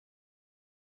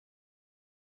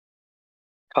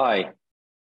Hi,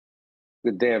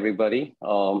 good day, everybody.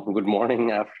 Good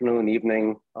morning, afternoon,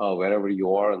 evening, wherever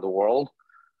you are in the world.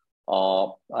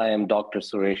 I am Dr.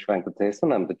 Suresh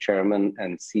Venkatesan. I'm the chairman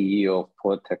and CEO of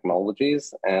Poet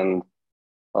Technologies, and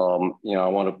I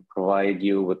want to provide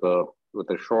you with a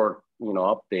short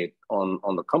update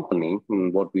on the company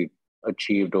and what we've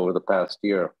achieved over the past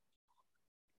year.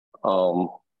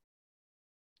 Let's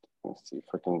see if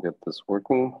I can get this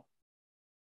working.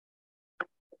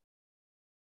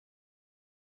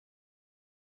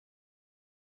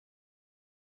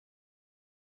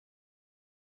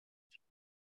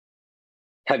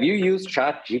 Have you used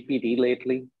ChatGPT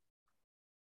lately?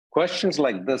 Questions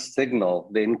like this signal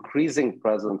the increasing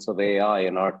presence of AI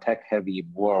in our tech-heavy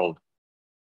world.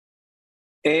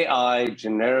 AI,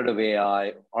 generative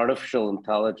AI, artificial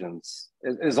intelligence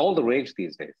is all the rage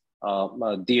these days.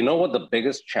 Do you know what the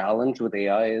biggest challenge with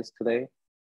AI is today?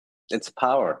 It's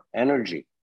power, energy.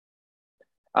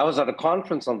 I was at a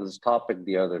conference on this topic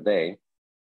the other day.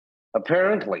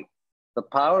 Apparently, the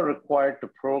power required to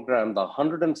program the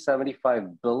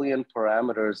 175 billion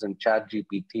parameters in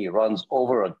ChatGPT runs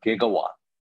over a gigawatt.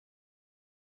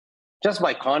 Just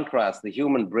by contrast, the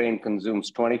human brain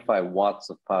consumes 25 watts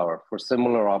of power for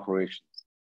similar operations.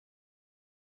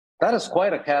 That is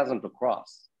quite a chasm to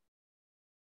cross.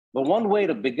 But one way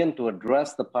to begin to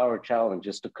address the power challenge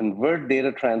is to convert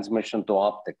data transmission to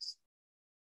optics.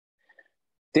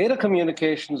 Data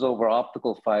communications over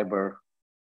optical fiber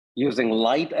using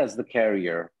light as the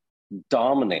carrier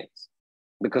dominates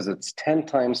because it's 10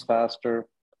 times faster,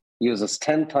 uses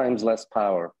 10 times less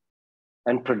power,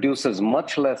 and produces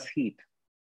much less heat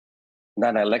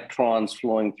than electrons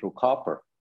flowing through copper.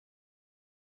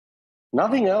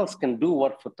 Nothing else can do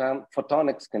what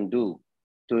photonics can do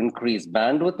to increase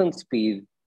bandwidth and speed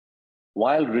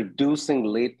while reducing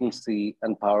latency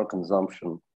and power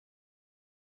consumption.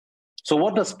 So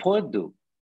what does POET do?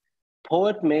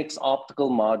 POET makes optical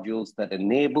modules that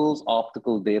enables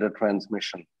optical data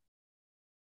transmission.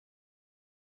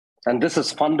 And this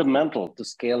is fundamental to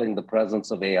scaling the presence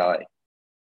of AI.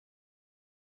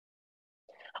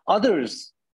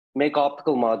 Others make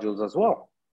optical modules as well.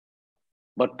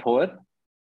 But POET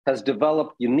has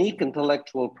developed unique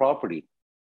intellectual property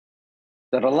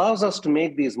that allows us to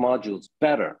make these modules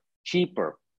better,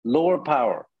 cheaper, lower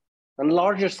power, and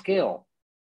larger scale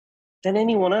than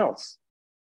anyone else.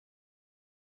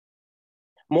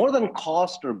 More than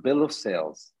cost or bill of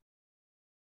sales,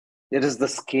 it is the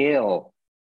scale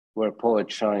where POET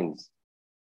shines.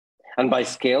 And by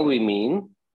scale, we mean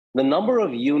the number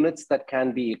of units that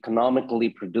can be economically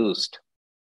produced.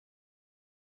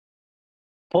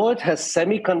 POET has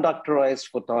semiconductorized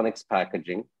photonics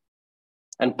packaging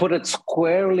and put it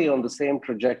squarely on the same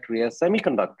trajectory as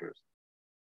semiconductors.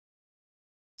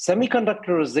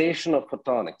 Semiconductorization of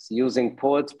photonics using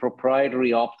POET's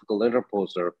proprietary optical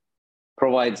interposer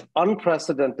provides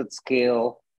unprecedented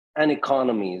scale and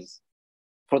economies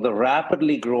for the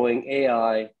rapidly growing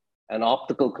AI and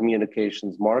optical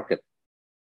communications market.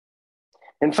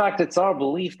 In fact, it's our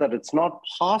belief that it's not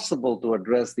possible to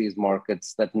address these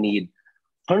markets that need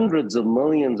hundreds of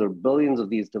millions or billions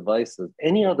of these devices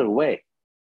any other way.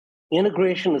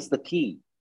 Integration is the key.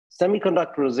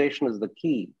 Semiconductorization is the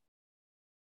key.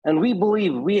 And we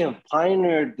believe we have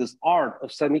pioneered this art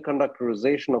of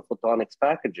semiconductorization of photonics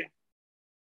packaging.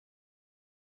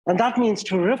 And that means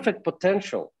terrific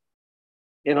potential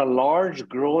in a large,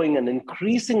 growing, and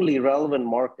increasingly relevant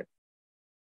market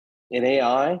in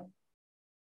AI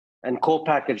and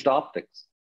co-packaged optics.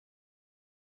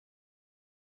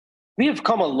 We have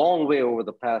come a long way over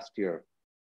the past year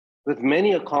with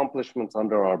many accomplishments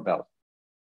under our belt.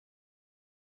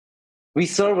 We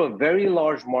serve a very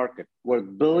large market worth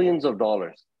billions of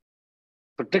dollars,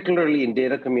 particularly in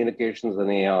data communications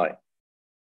and AI.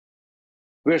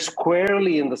 We're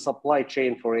squarely in the supply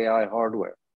chain for AI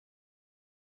hardware.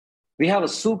 We have a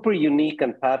super unique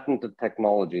and patented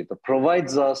technology that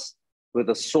provides us with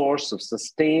a source of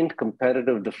sustained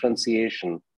competitive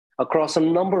differentiation across a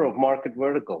number of market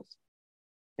verticals,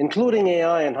 including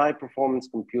AI and high-performance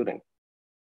computing.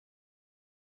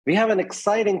 We have an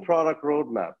exciting product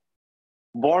roadmap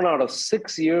born out of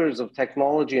 6 years of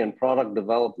technology and product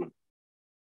development.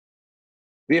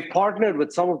 We have partnered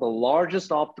with some of the largest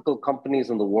optical companies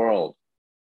in the world,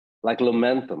 like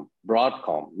Lumentum,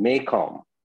 Broadcom, MACOM.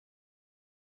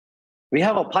 We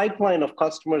have a pipeline of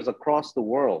customers across the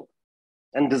world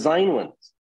and design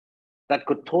wins that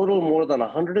could total more than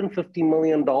 $150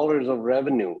 million of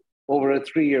revenue over a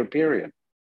 3-year period.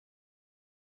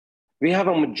 We have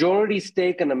a majority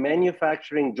stake in a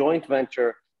manufacturing joint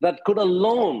venture that could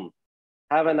alone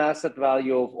have an asset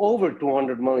value of over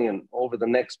 200 million over the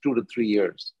next 2 to 3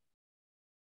 years.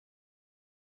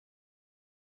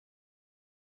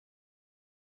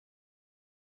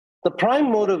 The prime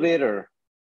motivator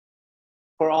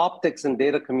for optics and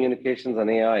data communications and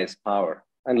AI is power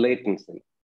and latency.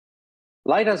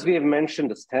 Light, as we have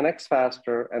mentioned, is 10x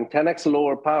faster and 10x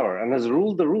lower power and has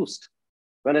ruled the roost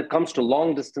when it comes to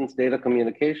long-distance data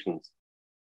communications.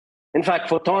 In fact,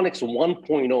 photonics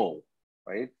 1.0,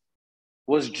 right,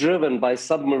 was driven by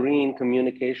submarine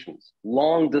communications.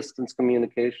 Long-distance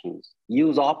communications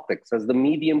use optics as the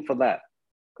medium for that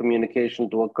communication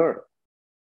to occur.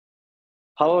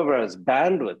 However, as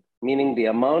bandwidth, meaning the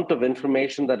amount of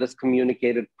information that is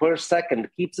communicated per second,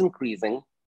 keeps increasing,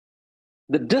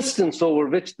 the distance over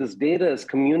which this data is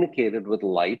communicated with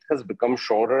light has become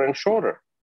shorter and shorter.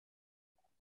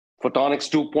 Photonics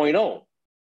 2.0,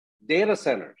 data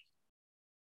centers,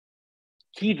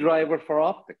 key driver for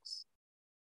optics.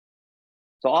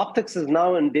 So optics is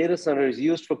now in data centers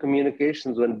used for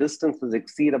communications when distances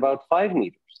exceed about 5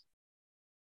 meters.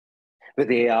 With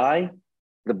AI,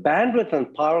 the bandwidth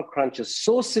and power crunch is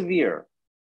so severe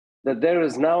that there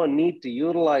is now a need to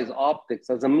utilize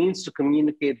optics as a means to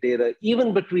communicate data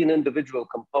even between individual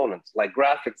components like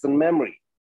graphics and memory.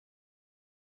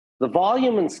 The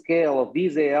volume and scale of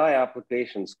these AI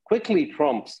applications quickly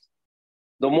trumps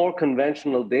the more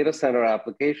conventional data center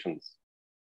applications.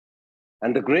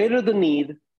 And the greater the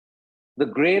need, the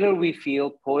greater we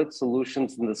feel POET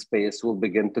solutions in the space will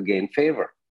begin to gain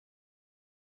favor.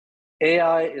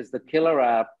 AI is the killer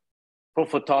app for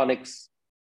Photonics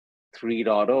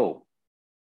 3.0.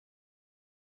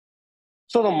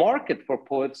 So the market for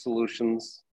POET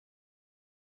solutions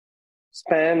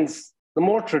spans the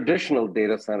more traditional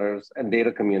data centers and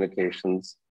data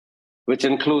communications, which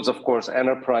includes, of course,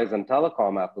 enterprise and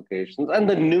telecom applications, and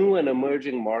the new and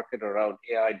emerging market around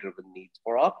AI-driven needs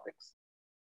for optics.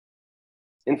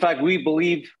 In fact, we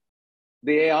believe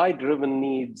the AI-driven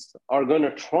needs are going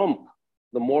to trump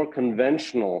the more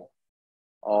conventional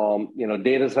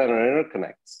data center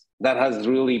interconnects. That has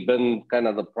really been kind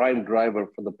of the prime driver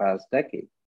for the past decade.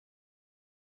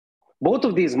 Both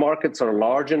of these markets are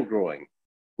large and growing.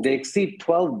 They exceed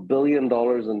 $12 billion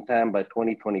in TAM by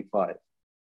 2025.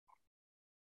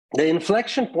 The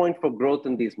inflection point for growth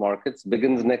in these markets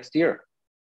begins next year.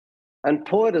 And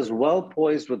POET is well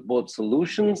poised with both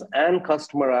solutions and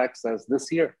customer access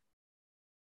this year.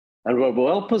 And we're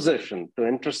well positioned to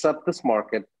intercept this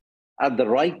market at the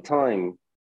right time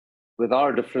with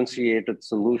our differentiated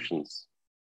solutions.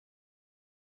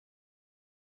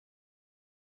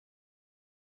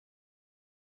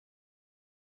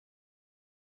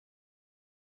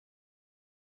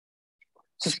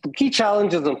 So the key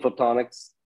challenges in photonics,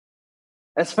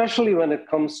 especially when it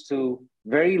comes to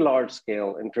very large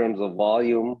scale in terms of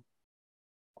volume,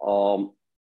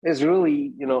 is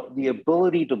really the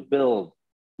ability to build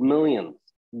millions,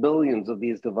 billions of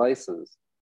these devices.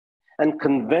 And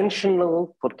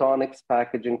conventional photonics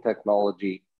packaging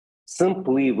technology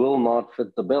simply will not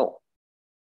fit the bill.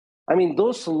 I mean,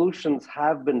 those solutions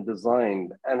have been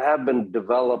designed and have been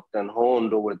developed and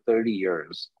honed over 30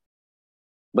 years.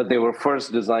 But they were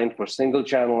first designed for single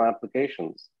channel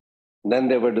applications. Then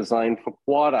they were designed for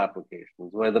quad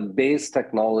applications where the base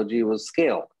technology was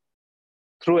scaled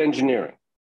through engineering.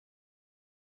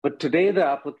 But today the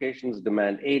applications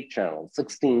demand 8 channels,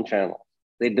 16 channels.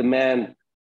 They demand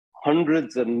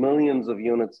hundreds and millions of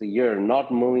units a year,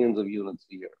 not millions of units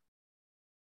a year.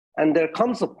 And there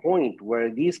comes a point where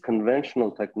these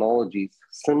conventional technologies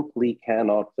simply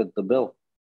cannot fit the bill.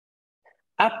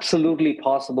 Absolutely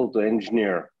possible to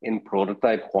engineer in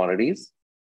prototype quantities,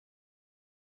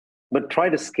 but try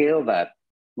to scale that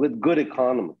with good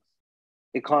economies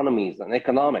and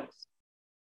economics.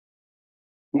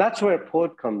 And that's where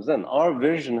POET comes in. Our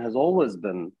vision has always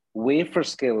been wafer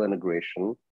scale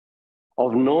integration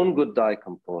of known good die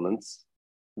components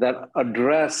that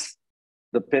address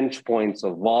the pinch points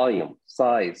of volume,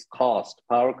 size, cost,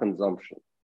 power consumption.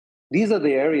 These are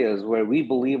the areas where we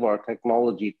believe our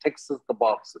technology ticks the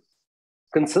boxes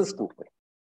consistently.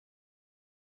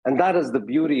 And that is the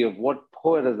beauty of what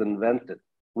POET has invented,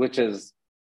 which is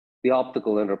the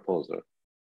optical interposer.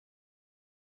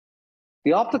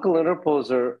 The optical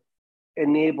interposer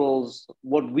enables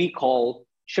what we call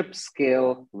chip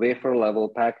scale wafer level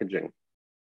packaging.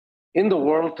 In the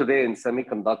world today in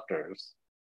semiconductors,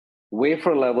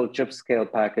 wafer level chip scale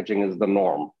packaging is the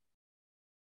norm.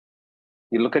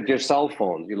 You look at your cell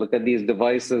phones, you look at these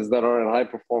devices that are in high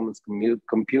performance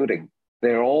computing,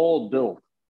 they're all built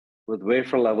with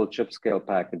wafer level chip scale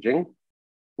packaging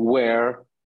where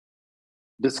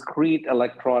discrete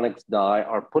electronics die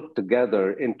are put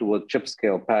together into a chip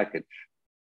scale package.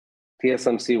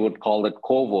 TSMC would call it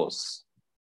CoWoS.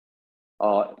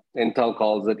 Intel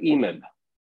calls it EMIB.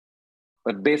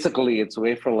 But basically, it's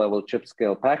wafer-level chip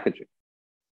scale packaging.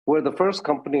 We're the first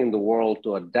company in the world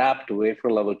to adapt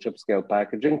wafer-level chip scale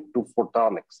packaging to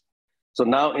photonics. So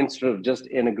now, instead of just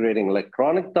integrating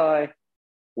electronic die,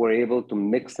 we're able to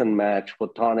mix and match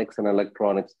photonics and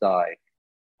electronics die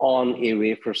on a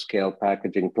wafer scale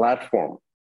packaging platform.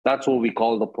 That's what we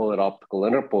call the POET optical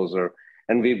interposer.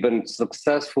 And we've been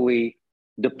successfully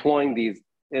deploying these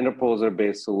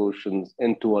interposer-based solutions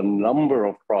into a number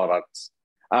of products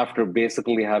after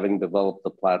basically having developed the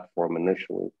platform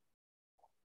initially.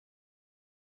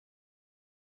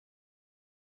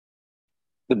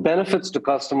 The benefits to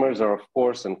customers are, of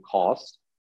course, in cost,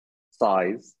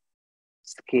 size,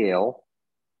 scale,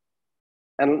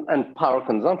 and power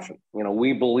consumption.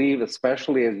 We believe,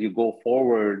 especially as you go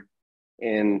forward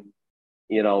in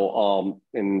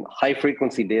high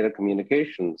frequency data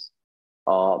communications,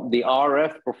 the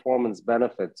RF performance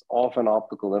benefits of an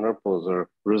optical interposer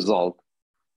result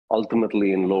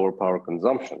ultimately in lower power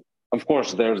consumption. Of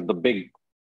course, there's the big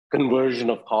conversion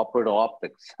of copper to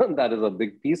optics. That is a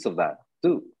big piece of that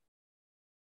too.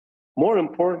 More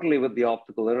importantly, with the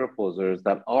optical interposers,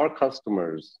 that our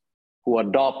customers who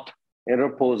adopt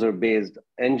interposer-based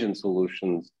engine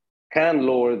solutions can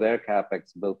lower their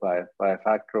CapEx bill by a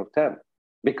factor of 10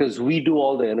 because we do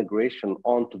all the integration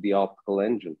onto the optical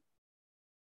engine.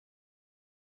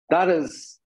 That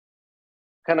is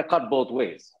kind of cut both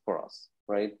ways for us,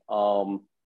 right? On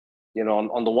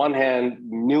the one hand,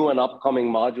 new and upcoming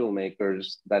module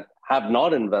makers that have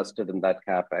not invested in that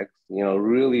CapEx,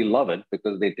 really love it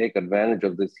because they take advantage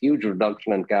of this huge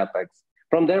reduction in CapEx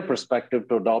from their perspective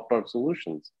to adopt our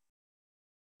solutions.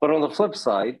 But on the flip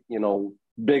side,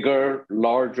 bigger,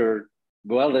 larger,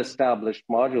 well-established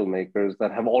module makers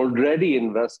that have already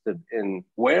invested in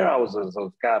warehouses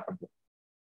of capital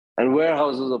and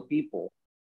warehouses of people,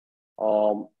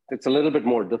 it's a little bit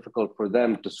more difficult for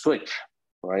them to switch,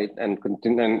 right? And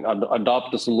continue and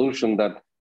adopt a solution that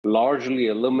largely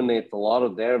eliminates a lot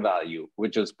of their value,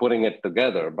 which is putting it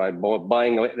together by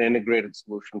buying an integrated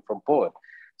solution from POET.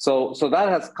 So that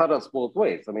has cut us both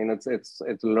ways. I mean, it's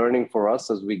learning for us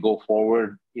as we go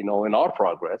forward, in our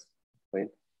progress, right?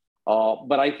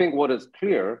 But I think what is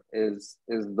clear is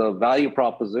the value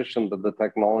proposition that the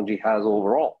technology has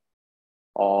overall.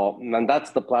 And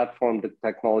that's the platform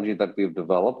technology that we've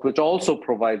developed, which also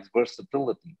provides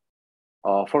versatility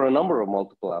for a number of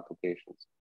multiple applications.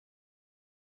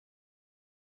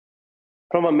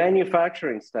 From a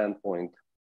manufacturing standpoint,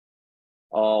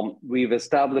 we've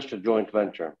established a joint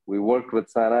venture. We worked with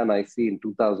Sana and IC in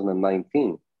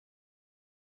 2019.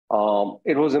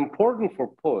 It was important for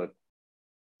POET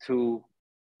to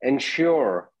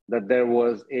ensure that there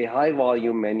was a high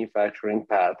volume manufacturing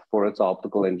path for its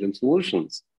optical engine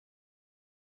solutions.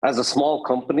 As a small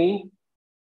company,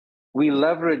 we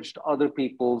leveraged other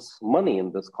people's money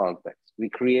in this context. We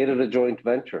created a joint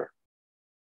venture.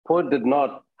 POET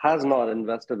has not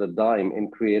invested a dime in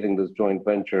creating this joint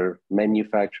venture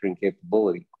manufacturing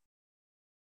capability.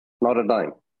 Not a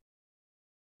dime.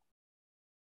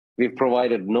 We've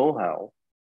provided know-how,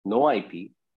 no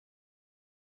IP,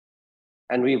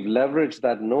 and we've leveraged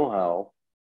that know-how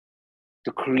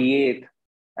to create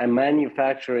a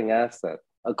manufacturing asset,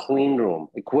 a clean room,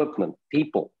 equipment,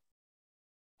 people.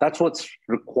 That's what's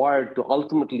required to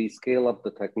ultimately scale up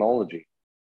the technology.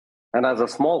 And as a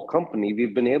small company,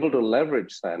 we've been able to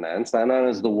leverage Sanan. Sanan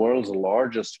is the world's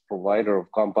largest provider of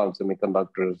compound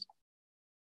semiconductors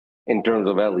in terms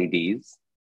of LEDs.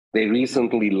 They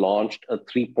recently launched a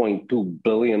 $3.2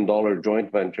 billion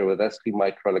joint venture with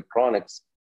STMicroelectronics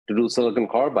to do silicon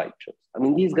carbide chips. I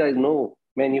mean, these guys know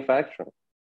manufacturing.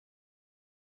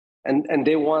 And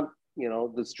they want,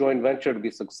 this joint venture to be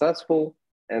successful,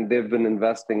 and they've been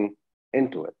investing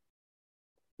into it.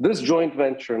 This joint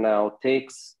venture now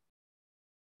takes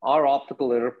our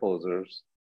optical interposers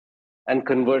and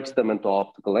converts them into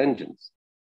optical engines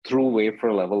through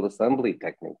wafer level assembly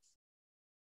techniques.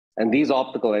 And these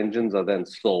optical engines are then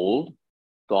sold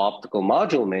to optical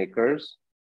module makers,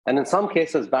 and in some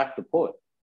cases back to POET,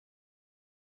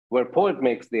 where POET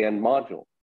makes the end module.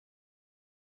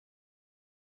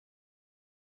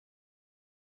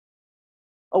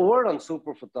 A word on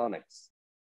superphotonics.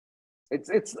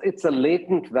 It's a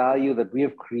latent value that we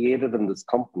have created in this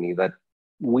company that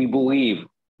we believe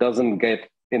doesn't get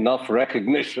enough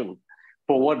recognition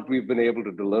for what we've been able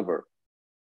to deliver.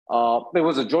 It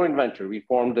was a joint venture. We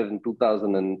formed it in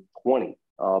 2020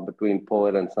 between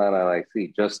POET and Sana and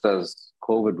IC, just as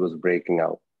COVID was breaking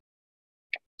out.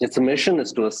 Its mission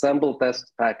is to assemble,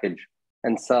 test, package,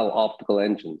 and sell optical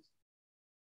engines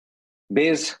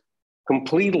based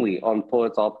completely on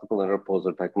POET's optical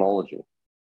interposer technology.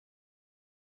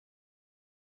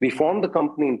 We formed the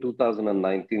company in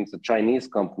 2019. It's a Chinese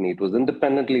company. It was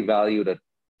independently valued at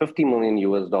 $50 million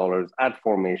US at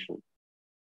formation.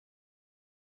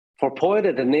 For POET,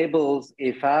 it enables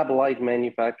a fab-light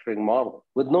manufacturing model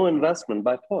with no investment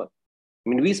by POET. I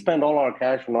mean, we spend all our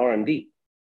cash on R&D.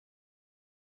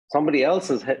 Somebody else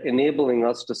is enabling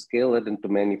us to scale it into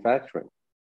manufacturing.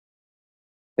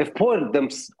 If POET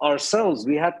ourselves,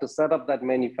 we had to set up that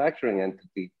manufacturing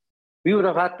entity, we would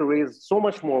have had to raise so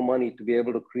much more money to be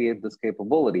able to create this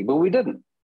capability, but we didn't.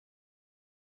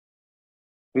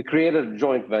 We created a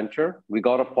joint venture. We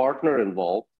got a partner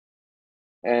involved,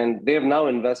 and they have now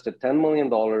invested $10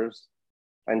 million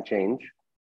and change.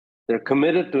 They're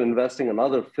committed to investing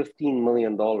another $15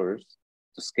 million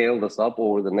to scale this up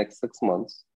over the next 6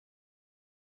 months.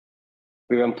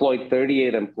 We've employed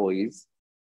 38 employees.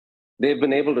 They've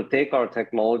been able to take our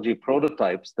technology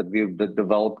prototypes that we've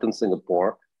developed in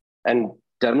Singapore and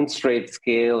demonstrate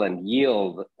scale and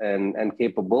yield and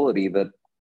capability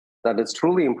that is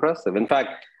truly impressive. In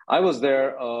fact, I was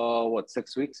there,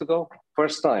 6 weeks ago?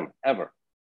 First time ever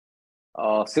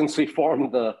since we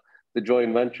formed the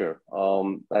joint venture,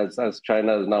 as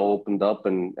China has now opened up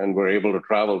and we're able to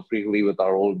travel freely with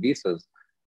our old visas.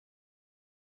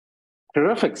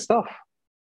 Terrific stuff.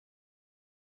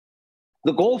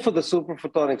 The goal for the Super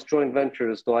Photonics joint venture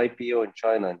is to IPO in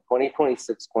China in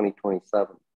 2026,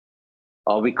 2027.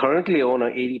 We currently own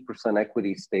an 80%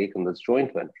 equity stake in this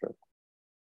joint venture.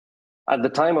 At the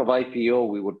time of IPO,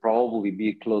 we would probably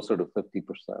be closer to 50%.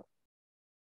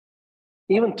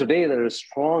 Even today, there is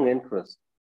strong interest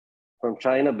from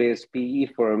China-based PE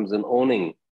firms in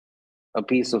owning a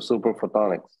piece of Super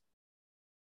Photonics.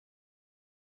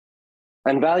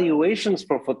 And valuations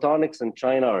for photonics in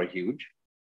China are huge.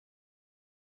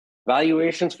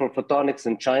 Valuations for photonics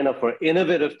in China for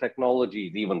innovative technology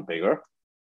is even bigger.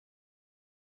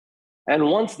 And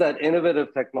once that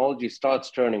innovative technology starts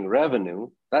turning revenue,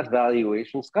 that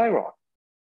valuation skyrockets.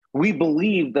 We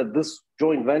believe that this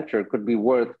joint venture could be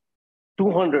worth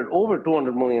over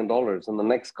 $200 million in the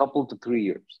next couple to 3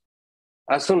 years,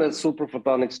 as soon as Super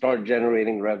Photonics start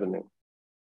generating revenue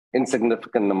in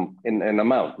significant in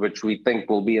amount, which we think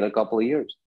will be in a couple of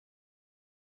years.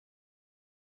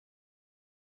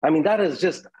 I mean, that is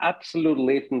just absolute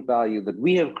latent value that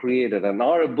we have created, and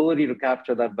our ability to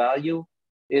capture that value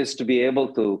is to be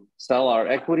able to sell our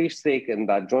equity stake in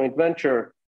that joint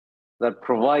venture that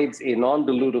provides a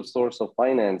non-dilutive source of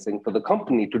financing for the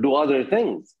company to do other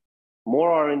things,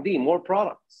 more R&D, more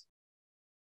products.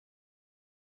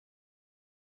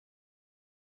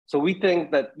 So we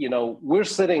think that, you know, we're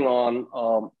sitting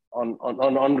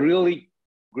on really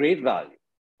great value.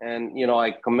 And, you know,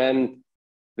 I commend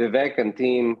Vivek and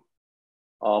team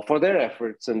for their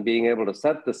efforts in being able to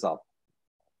set this up,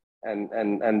 and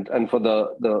for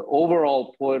the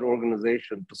overall POET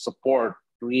organization to support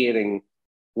creating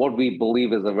what we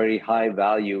believe is a very high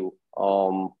value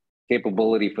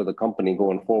capability for the company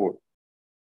going forward.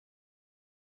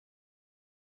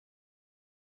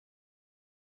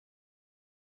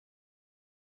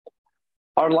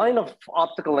 Our line of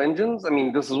optical engines, I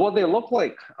mean, this is what they look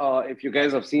like. If you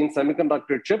guys have seen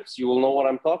semiconductor chips, you will know what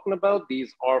I'm talking about.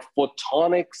 These are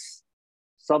photonics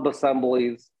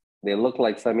sub-assemblies. They look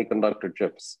like semiconductor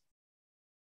chips.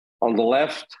 On the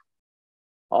left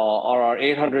are our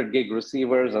 800 gig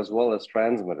receivers as well as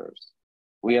transmitters.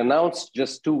 We announced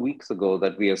just 2 weeks ago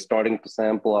that we are starting to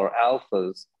sample our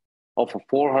alphas of a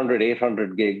 400,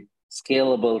 800 gig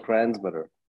scalable transmitter.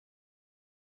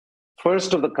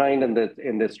 First of the kind in the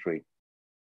industry.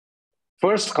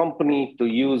 First company to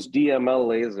use DML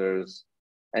lasers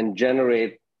and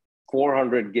generate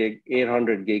 400 gig,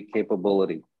 800 gig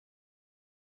capability.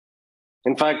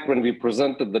 In fact, when we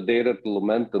presented the data to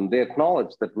Lumentum, they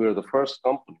acknowledged that we're the first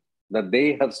company that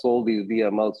they have sold these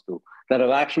DMLs to, that have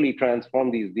actually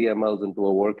transformed these DMLs into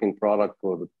a working product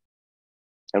for them.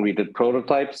 And we did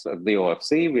prototypes at the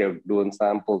OFC. We are doing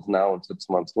samples now, and 6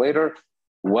 months later,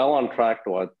 well on track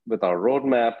with our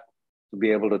roadmap to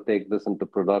be able to take this into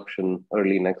production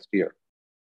early next year.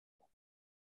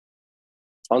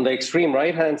 On the extreme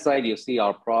right-hand side, you see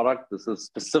our product. This is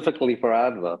specifically for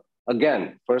ADVA.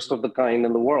 Again, first of the kind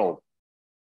in the world.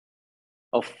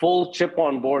 A full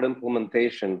chip-on-board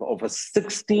implementation of a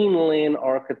 16-lane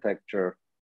architecture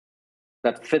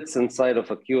that fits inside of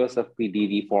a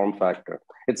QSFP-DD form factor.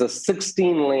 It's a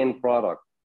 16-lane product.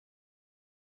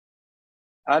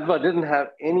 ADVA didn't have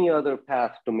any other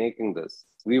path to making this.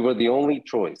 We were the only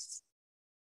choice.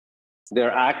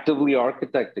 They're actively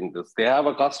architecting this. They have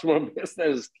a customer base that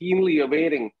is keenly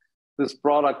awaiting this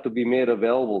product to be made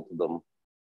available to them.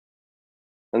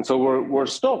 And so we're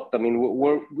stoked. I mean,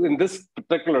 we're in this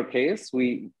particular case,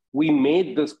 we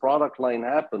made this product line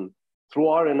happen through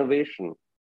our innovation.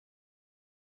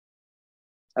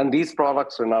 And these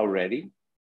products are now ready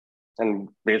and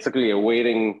basically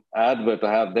awaiting ADVA to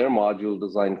have their module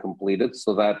design completed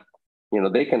so that,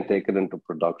 they can take it into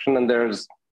production. And there's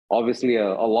obviously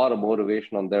a lot of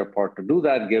motivation on their part to do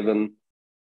that, given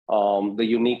the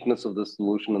uniqueness of the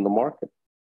solution in the market.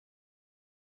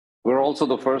 We're also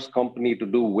the first company to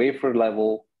do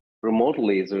wafer-level remote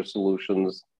laser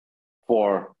solutions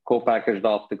for co-packaged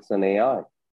optics and AI.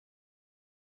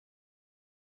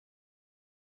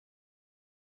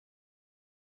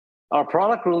 Our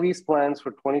product release plans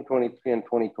for 2023 and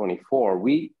 2024,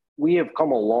 we have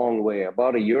come a long way.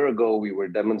 About a year ago, we were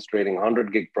demonstrating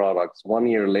 100 gig products. 1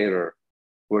 year later,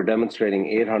 we're demonstrating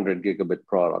 800 gigabit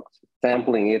products,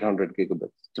 sampling 800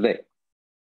 gigabits today.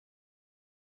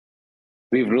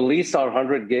 We've released our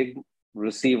 100 gig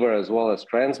receiver as well as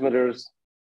transmitters,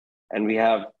 and we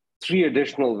have 3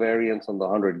 additional variants on the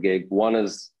 100 gig. One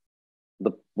is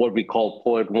what we call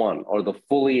POET 1, or the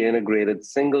fully integrated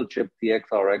single chip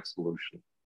TXRX solution.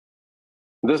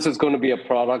 This is going to be a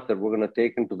product that we're going to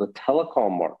take into the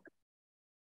telecom market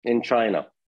in China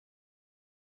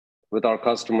with our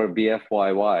customer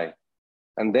BFYY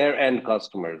and their end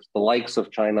customers, the likes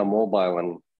of China Mobile.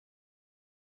 And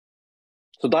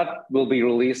so that will be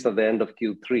released at the end of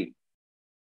Q3.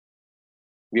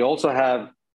 We also have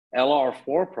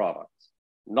LR4 products,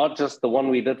 not just the one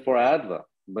we did for ADVA,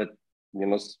 but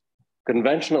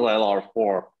conventional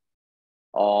LR4,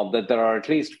 that there are at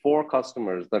least 4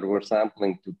 customers that we're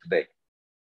sampling to today.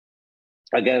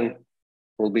 Again,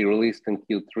 will be released in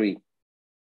Q3.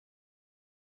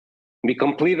 We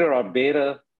completed our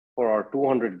beta for our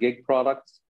 200 gig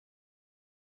products.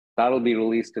 That'll be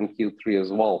released in Q3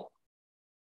 as well.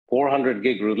 400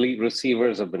 gig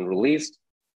receivers have been released,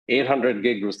 800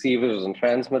 gig receivers and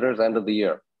transmitters end of the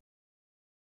year.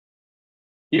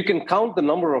 You can count the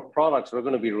number of products we're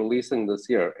going to be releasing this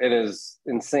year. It is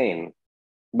insane,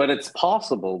 but it's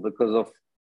possible because of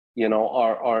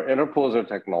our interposer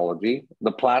technology,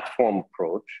 the platform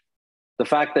approach, the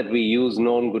fact that we use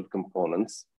known good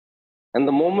components, and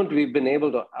the moment we've been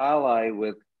able to ally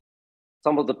with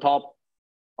some of the top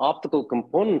optical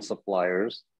component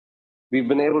suppliers, we've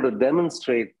been able to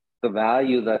demonstrate the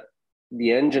value that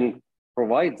the engine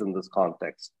provides in this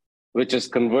context, which is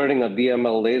converting a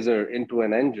DML laser into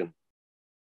an engine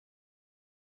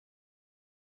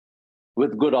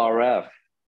with good RF,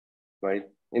 right?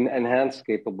 In enhanced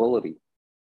capability.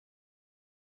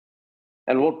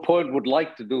 And what POET would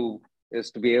like to do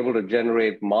is to be able to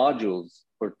generate modules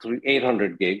for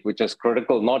 800 gig, which is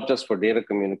critical, not just for data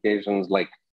communications, like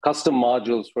custom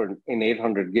modules in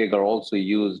 800 gig are also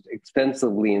used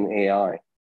extensively in AI.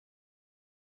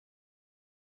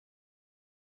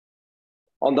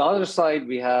 On the other side,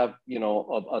 we have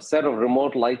a set of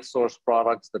remote light source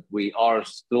products that we are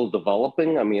still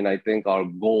developing. I mean, I think our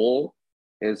goal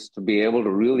is to be able to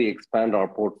really expand our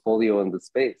portfolio in the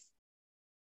space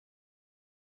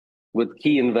with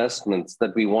key investments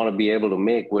that we want to be able to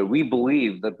make, where we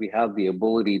believe that we have the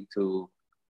ability to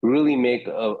really make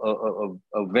a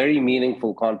very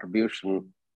meaningful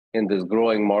contribution in this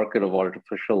growing market of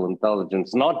artificial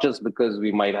intelligence, not just because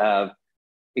we might have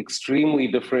extremely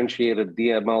differentiated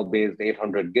DML-based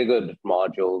 800 gigabit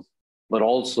modules, but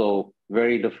also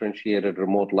very differentiated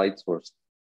remote light sources.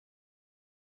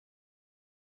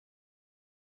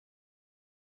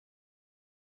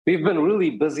 We've been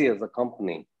really busy as a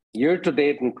company. Year to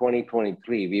date in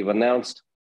 2023, we've announced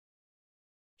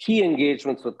key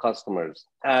engagements with customers,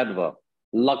 ADVA,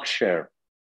 Luxshare.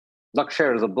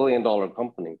 Luxshare is $1 billion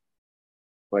company,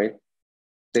 right?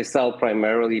 They sell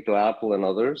primarily to Apple and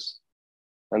others,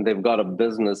 and they've got a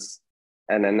business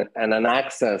and an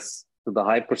access to the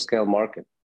hyperscale market.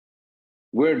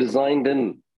 We're designed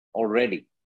in already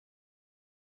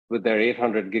with their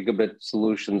 800 gigabit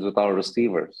solutions with our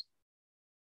receivers.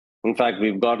 In fact,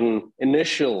 we've gotten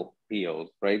initial POs,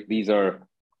 right? These are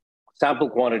sample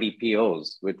quantity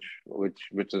POs,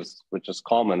 which is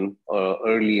common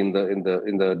early in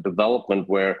the development,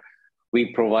 where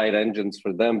we provide engines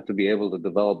for them to be able to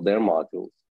develop their modules.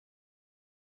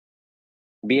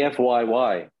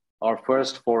 BFYY, our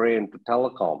first foray into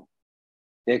telecom,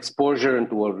 the exposure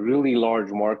into a really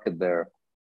large market there,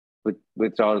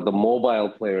 which are the mobile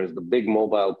players, the big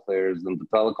mobile players in the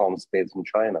telecom space in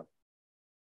China.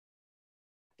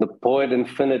 The POET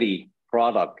Infinity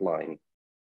product line.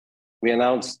 We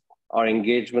announced our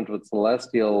engagement with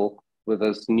Celestial with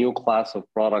this new class of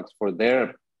products for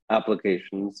their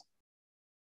applications,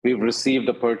 we've received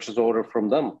a purchase order from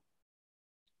them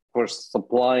for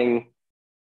supplying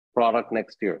product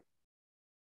next year.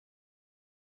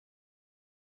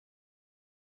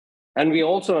 And we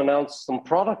also announced some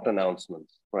product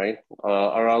announcements, right?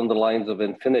 Around the lines of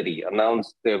Infinity,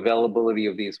 announced the availability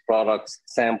of these products,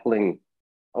 sampling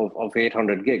of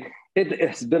 800 gig.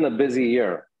 It's been a busy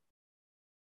year.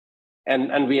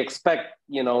 And we expect,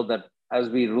 that as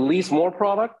we release more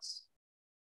products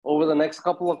over the next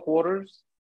couple of quarters,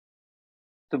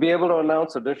 to be able to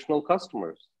announce additional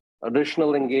customers,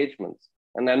 additional engagements.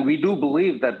 And then we do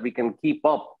believe that we can keep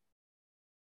up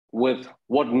with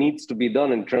what needs to be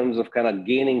done in terms of kind of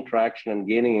gaining traction and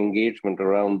gaining engagement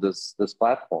around this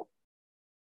platform.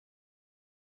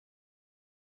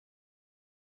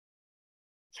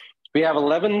 We have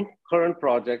 11 current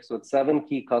projects with 7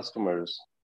 key customers.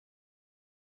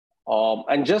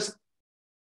 And just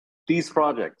these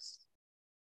projects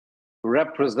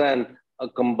represent a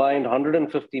combined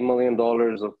 $150 million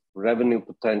of revenue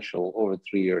potential over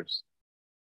 3 years.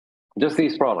 Just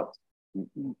these products.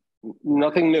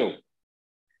 Nothing new.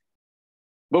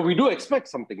 But we do expect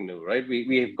something new, right?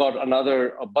 We've got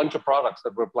a bunch of products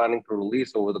that we're planning to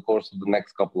release over the course of the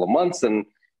next couple of months. And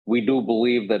we do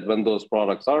believe that when those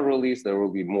products are released, there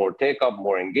will be more take-up,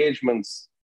 more engagements,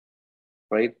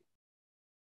 right?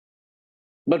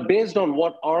 But based on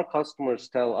what our customers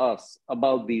tell us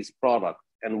about these products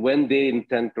and when they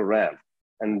intend to ramp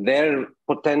and their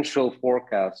potential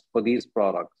forecast for these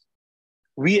products,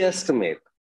 we estimate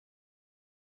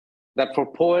that for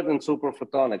POET and Super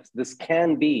Photonics, this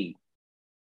can be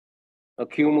a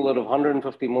cumulative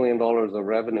 $150 million of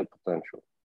revenue potential,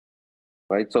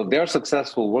 right? So if they're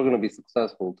successful, we're going to be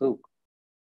successful too.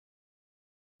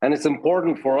 And it's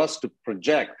important for us to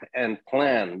project and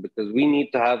plan because we need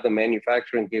to have the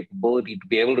manufacturing capability to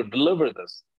be able to deliver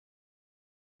this.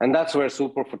 And that's where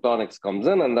Super Photonics comes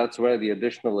in, and that's where the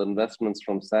additional investments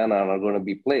from Sanan are going to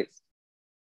be placed.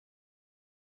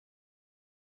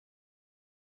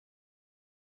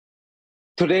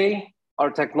 Today, our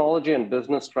technology and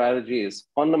business strategy is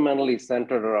fundamentally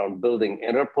centered around building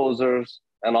interposers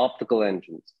and optical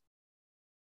engines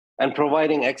and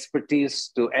providing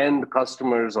expertise to end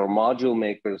customers or module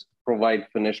makers to provide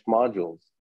finished modules.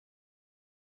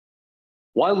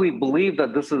 While we believe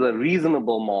that this is a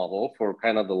reasonable model for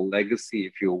kind of the legacy,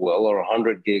 if you will, or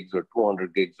 100 gigs or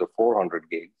 200 gigs or 400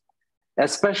 gigs,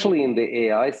 especially in the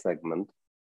AI segment,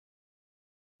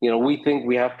 we think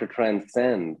we have to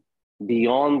transcend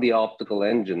beyond the optical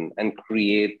engine and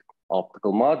create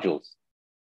optical modules.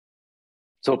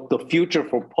 So the future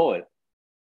for POET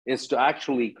is to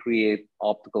actually create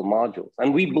optical modules.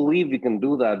 And we believe we can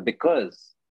do that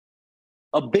because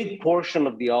a big portion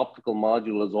of the optical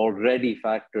module is already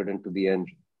factored into the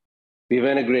engine. We've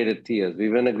integrated TIAs,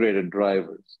 we've integrated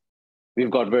drivers. We've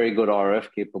got very good RF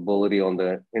capability on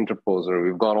the interposer.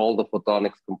 We've got all the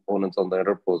photonics components on the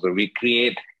interposer. We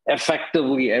create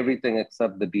effectively everything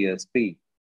except the DSP.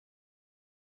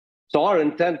 So our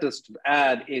intent is to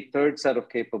add a third set of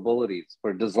capabilities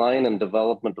for design and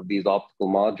development of these optical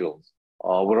modules.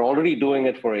 We're already doing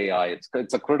it for AI.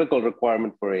 It's a critical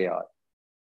requirement for AI.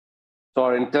 So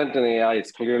our intent in AI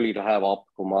is clearly to have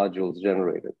optical modules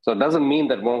generated. So it doesn't mean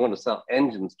that we're going to sell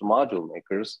engines to module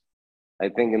makers. I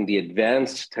think in the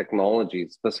advanced technology,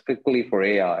 specifically for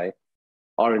AI,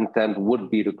 our intent would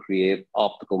be to create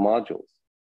optical modules.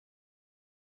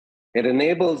 It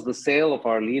enables the sale of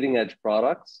our leading edge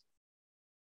products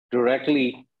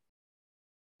directly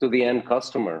to the end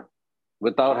customer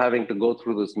without having to go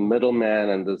through this middleman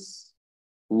and this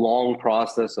long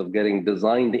process of getting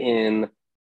designed in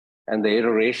and the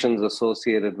iterations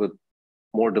associated with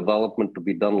more development to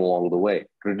be done along the way. It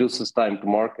reduces time to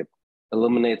market,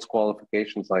 eliminates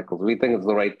qualification cycles. We think it's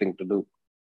the right thing to do.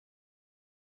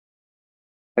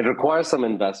 It requires some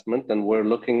investment, and we're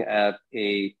looking at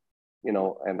an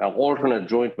alternate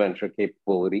joint venture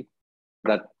capability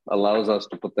that allows us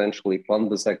to potentially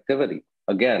fund this activity.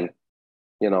 Again,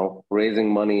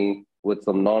 raising money with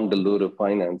some non-dilutive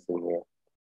financing here.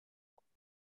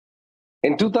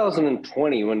 In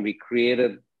 2020, when we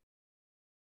created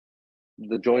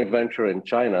the joint venture in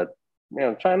China,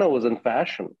 China was in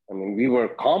fashion. I mean, we were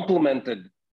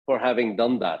complimented for having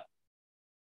done that.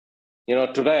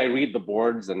 Today I read the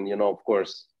boards and, of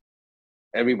course,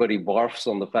 everybody barfs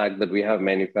on the fact that we have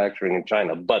manufacturing in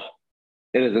China, but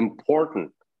it is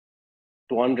important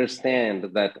to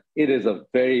understand that it is a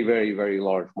very, very, very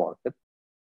large market.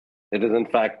 It is, in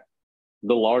fact,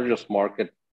 the largest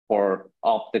market for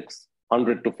optics,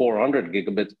 100 to 400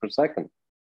 gigabits per second.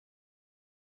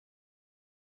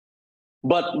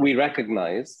 But we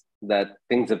recognize that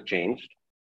things have changed.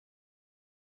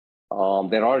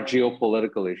 There are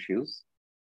geopolitical issues.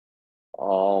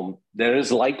 There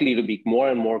is likely to be more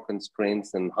and more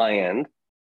constraints in high end,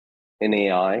 in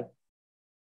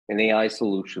AI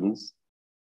solutions.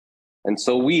 And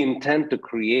so we intend to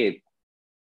create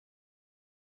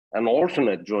an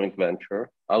alternate joint venture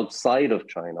outside of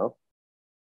China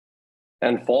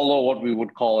and follow what we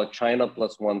would call a China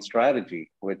plus one strategy,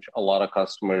 which a lot of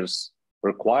customers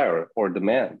require or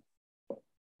demand,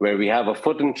 where we have a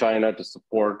foot in China to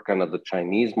support kind of the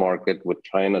Chinese market with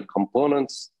China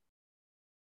components.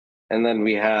 And then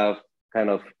we have kind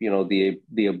of,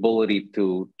 the ability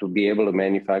to be able to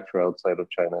manufacture outside of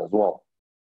China as well.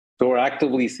 So we're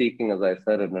actively seeking, as I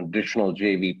said, an additional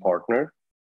JV partner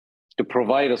to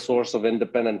provide a source of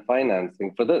independent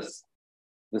financing for this.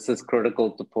 This is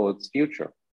critical to POET's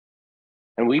future.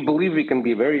 And we believe we can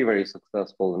be very, very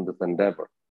successful in this endeavor.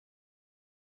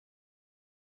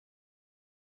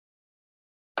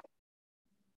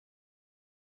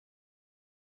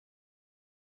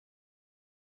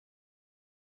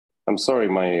 I'm sorry,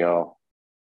 my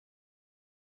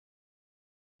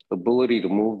ability to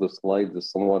move the slides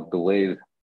is somewhat delayed.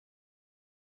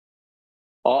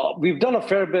 We've done a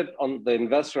fair bit on the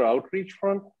investor outreach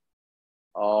front.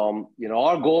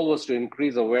 Our goal was to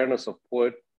increase awareness of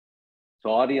POET so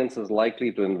audience is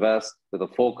likely to invest with a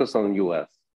focus on US.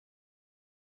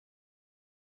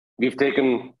 We've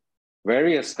taken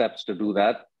various steps to do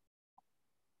that.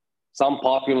 Some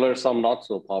popular, some not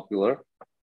so popular.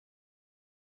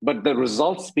 But the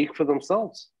results speak for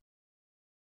themselves.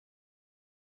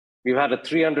 We've had a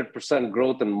 300%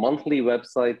 growth in monthly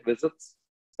website visits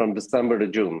from December to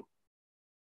June.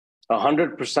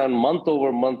 100%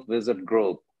 month-over-month visit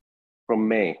growth from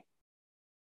May.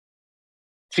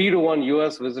 3-to-1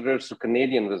 US visitors to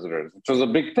Canadian visitors, which was a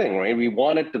big thing, right? We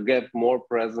wanted to get more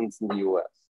presence in the US.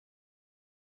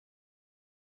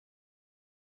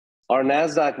 Our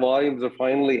NASDAQ volumes are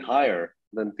finally higher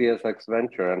than TSX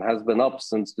Venture and has been up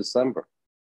since December.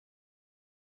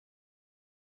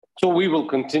 So we will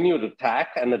continue to tack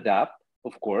and adapt,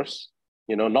 of course.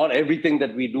 Not everything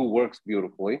that we do works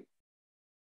beautifully.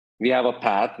 We have a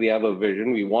path, we have a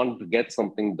vision, we want to get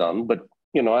something done, but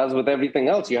as with everything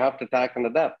else, you have to tack and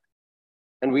adapt.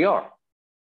 And we are.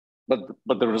 But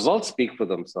the results speak for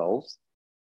themselves,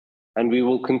 and we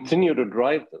will continue to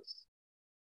drive this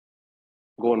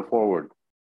going forward.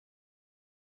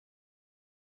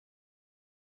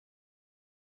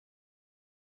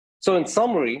 So in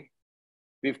summary,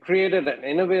 we've created an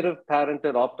innovative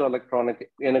patented optoelectronic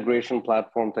integration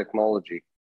platform technology.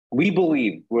 We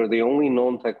believe we're the only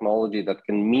known technology that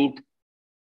can meet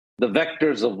the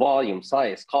vectors of volume,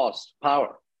 size, cost,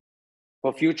 power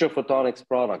for future photonics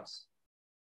products,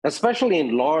 especially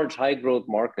in large high growth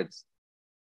markets,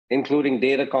 including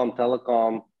datacom,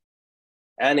 telecom,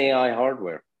 and AI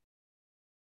hardware.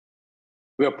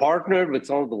 We are partnered with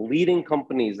some of the leading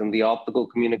companies in the optical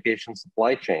communication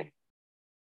supply chain.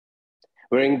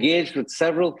 We're engaged with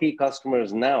several key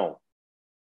customers now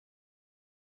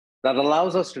that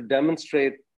allows us to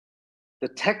demonstrate the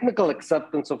technical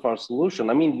acceptance of our solution.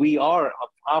 I mean, we are,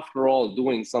 after all,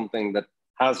 doing something that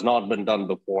has not been done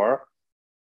before.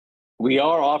 We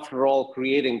are, after all,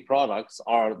 creating products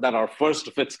that are first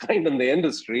of its kind in the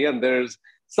industry, and there's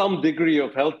some degree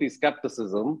of healthy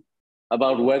skepticism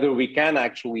about whether we can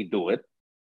actually do it.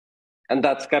 And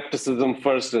that skepticism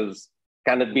first is,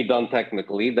 can it be done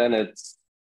technically? Then it's,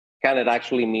 can it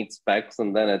actually meet specs?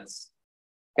 And then it's,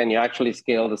 can you actually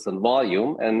scale this in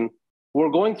volume? And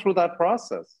we're going through that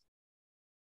process.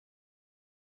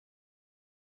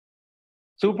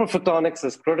 Super photonics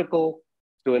is critical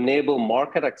to enable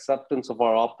market acceptance of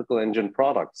our optical engine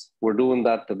products. We're doing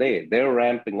that today. They're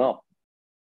ramping up.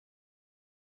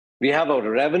 We have a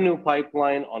revenue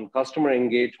pipeline on customer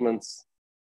engagements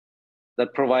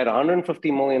that provide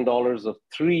 $150 million of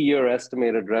 3-year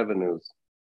estimated revenues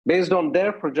based on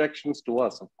their projections to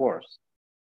us, of course.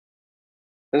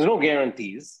 There's no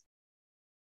guarantees,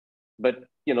 but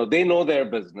they know their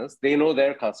business, they know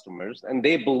their customers, and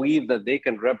they believe that they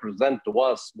can represent to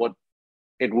us what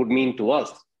it would mean to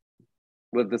us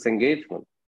with this engagement.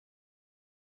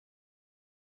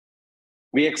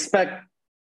 We expect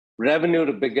revenue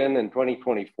to begin in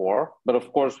 2024, but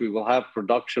of course we will have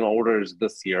production orders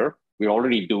this year. We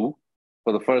already do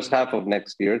for the first half of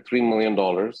next year, $3 million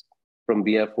from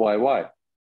BFYY.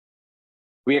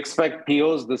 We expect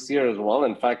POs this year as well.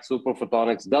 In fact, Super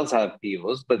Photonics does have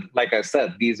POs, but like I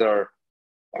said, these are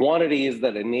quantities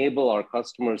that enable our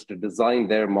customers to design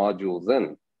their modules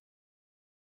in.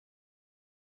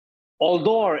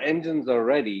 although our engines are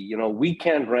ready, we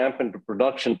can't ramp into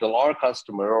production till our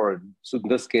customer, or in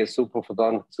this case,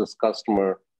 Superphotonics'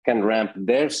 customer, can ramp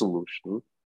their solution.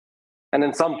 And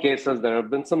in some cases, there have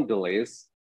been some delays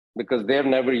because they've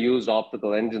never used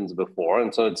optical engines before.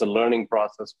 And so it's a learning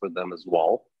process for them as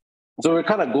well. So we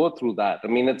kind of go through that. I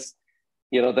mean, it's,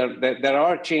 there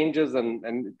are changes and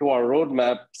to our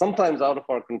roadmap, sometimes out of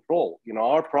our control.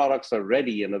 Our products are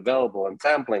ready and available and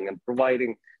sampling and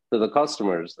providing to the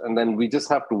customers. And then we just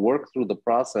have to work through the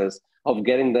process of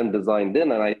getting them designed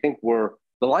in. And I think the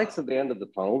light's at the end of the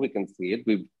tunnel. We can see it.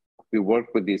 We work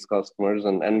with these customers,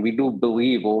 and we do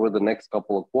believe over the next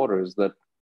couple of quarters that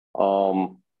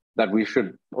that we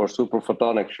should, or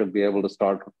Superphotonics should be able to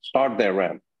start their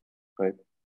ramp, right?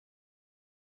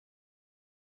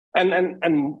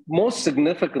 And most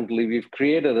significantly, we've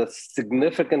created a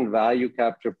significant value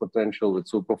capture potential with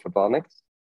Superphotonics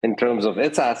in terms of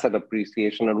its asset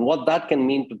appreciation and what that can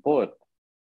mean to POET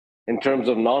in terms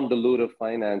of non-dilutive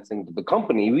financing to the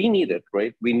company. We need it,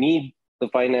 right? We need the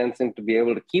financing to be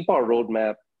able to keep our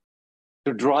roadmap,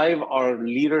 to drive our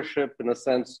leadership, in a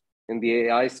sense, in the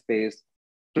AI space,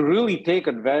 to really take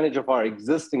advantage of our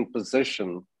existing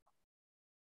position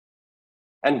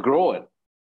and grow it.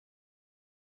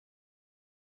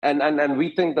 And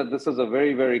we think that this is a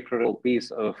very, very critical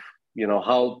piece of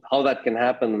how that can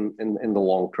happen in the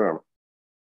long term.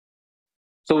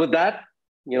 So with that,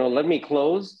 let me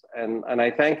close, and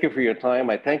I thank you for your time.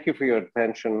 I thank you for your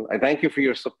attention. I thank you for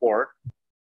your support.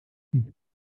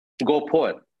 Go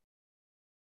POET.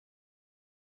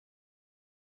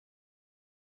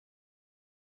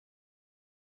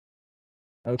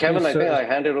 Okay, Kevin, I think I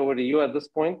hand it over to you at this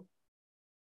point.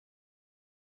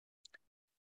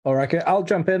 All right, I'll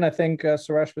jump in. I think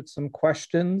Suresh with some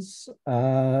questions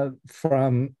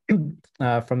from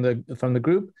the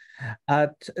group.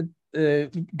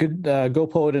 Good, go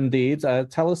POET indeed.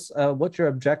 Tell us what your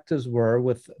objectives were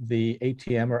with the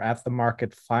ATM, or at the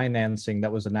market financing,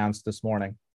 that was announced this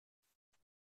morning.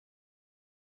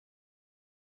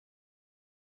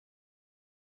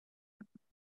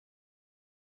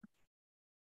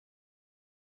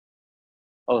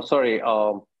 Oh, sorry.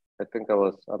 I think I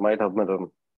might have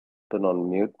been on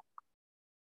mute.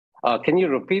 Can you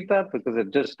repeat that? Because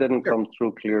it just didn't come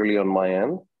through clearly on my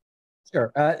end.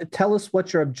 Sure. Tell us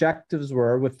what your objectives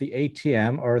were with the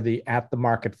ATM, or the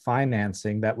at-the-market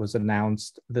financing that was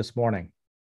announced this morning.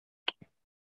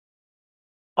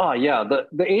 Yeah, the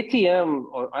ATM,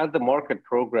 or at-the-market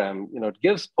program, it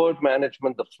gives POET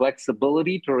management the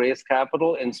flexibility to raise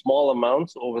capital in small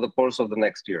amounts over the course of the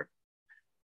next year.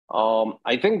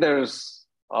 I think there's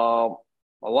a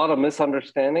lot of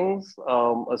misunderstandings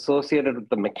associated with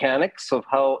the mechanics of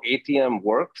how ATM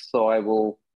works. So I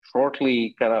will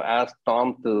shortly kind of ask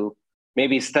Tom to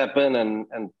maybe step in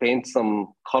and paint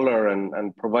some color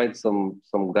and provide some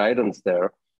guidance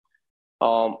there.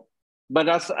 But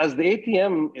as the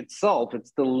ATM itself,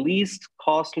 it's the least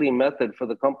costly method for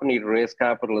the company to raise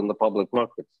capital in the public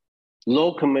markets.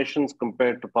 Low commissions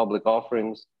compared to public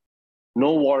offerings,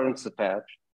 no warrants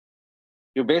attached.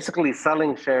 You're basically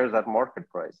selling shares at market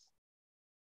price,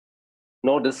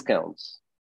 no discounts.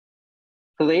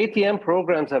 So the ATM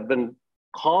programs have been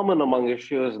common among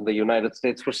issuers in the United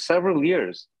States for several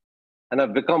years and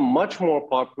have become much more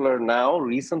popular now,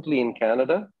 recently in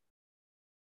Canada.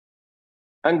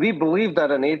 And we believe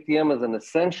that an ATM is an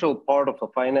essential part of a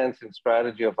financing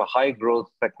strategy of a high-growth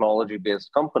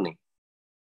technology-based company.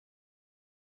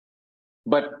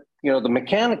 But the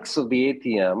mechanics of the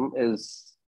ATM is,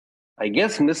 I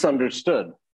guess,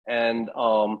 misunderstood. And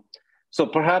so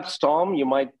perhaps, Tom, you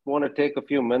might want to take a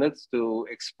few minutes to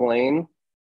explain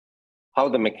how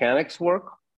the mechanics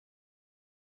work.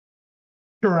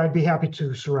 Sure, I'd be happy to,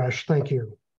 Suresh. Thank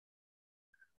you.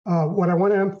 What I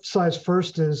want to emphasize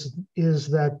first is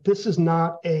that this is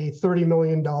not a $30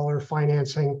 million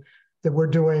financing that we're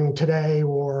doing today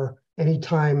or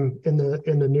anytime in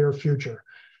the near future.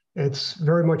 It's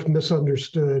very much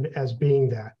misunderstood as being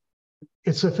that.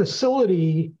 It's a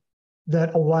facility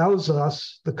that allows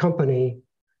us, the company,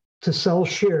 to sell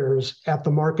shares at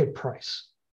the market price.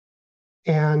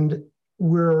 And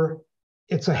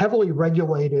it's a heavily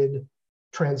regulated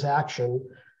transaction.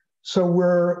 So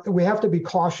we have to be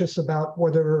cautious about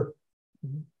whether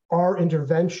our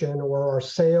intervention or our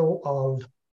sale of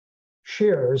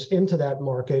shares into that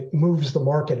market moves the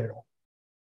market at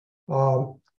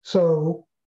all. So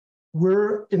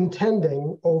we're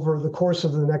intending over the course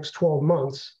of the next 12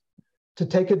 months to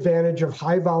take advantage of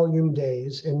high volume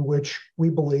days in which we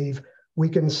believe we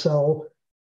can sell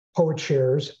POET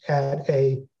shares at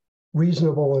a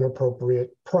reasonable and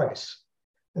appropriate price.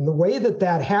 And the way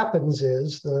that happens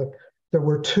is the There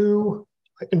were two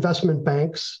investment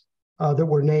banks that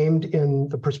were named in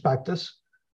the prospectus.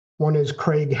 One is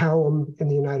Craig-Hallum in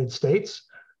the United States,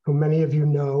 who many of you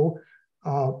know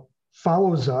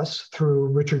follows us through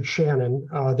Richard Shannon,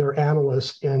 their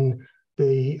analyst in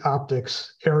the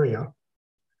optics area.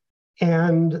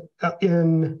 And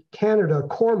in Canada,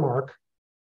 Cormark,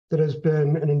 that has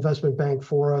been an investment bank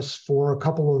for us for a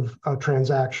couple of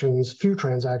few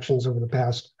transactions over the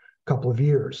past couple of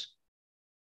years.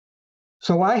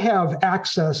 So I have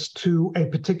access to a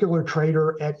particular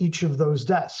trader at each of those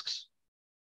desks.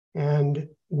 And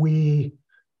we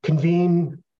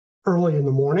convene early in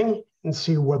the morning and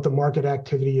see what the market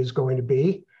activity is going to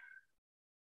be,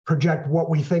 project what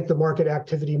we think the market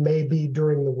activity may be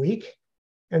during the week.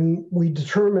 And we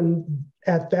determine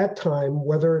at that time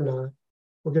whether or not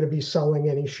we're going to be selling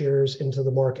any shares into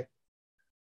the market.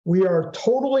 We are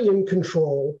totally in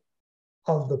control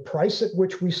of the price at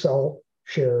which we sell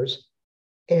shares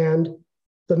and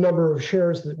the number of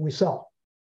shares that we sell.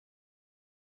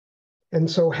 And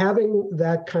so having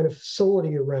that kind of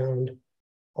facility around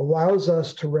allows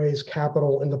us to raise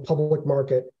capital in the public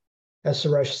market, as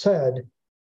Suresh said,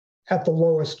 at the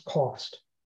lowest cost.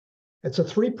 It's a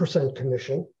 3%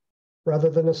 commission rather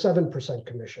than a 7%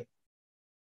 commission.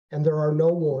 And there are no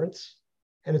warrants,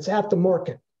 and it's at the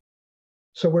market.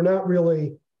 So we're not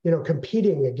really,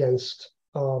 competing against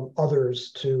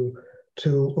others who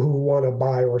want to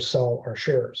buy or sell our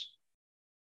shares.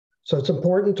 So it's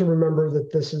important to remember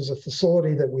that this is a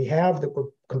facility that we have that we're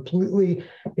completely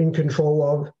in control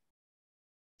of.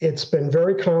 It's been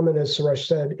very common, as Suresh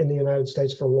said, in the United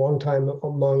States for a long time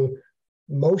among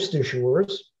most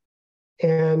issuers.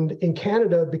 And in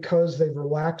Canada, because they've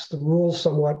relaxed the rules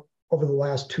somewhat over the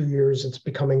last 2 years, it's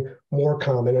becoming more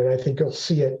common. And I think you'll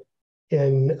see it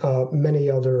in many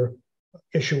other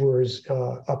issuers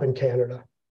up in Canada.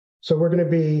 So we're going to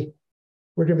be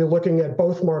looking at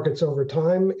both markets over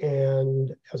time.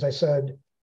 And as I said,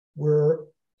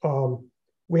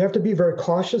 we have to be very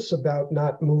cautious about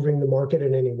not moving the market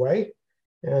in any way.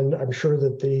 And I'm sure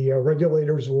that the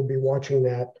regulators will be watching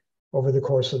that over the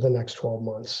course of the next 12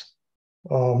 months.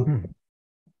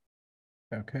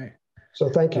 Okay. So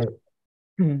thank you.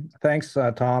 Thanks,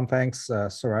 Tom. Thanks,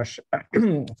 Suresh,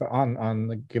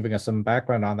 on giving us some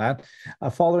background on that.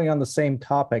 Following on the same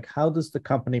topic, how does the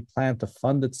company plan to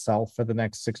fund itself for the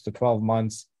next 6 to 12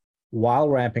 months while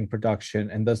ramping production?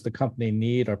 And does the company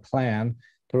need or plan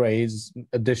to raise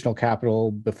additional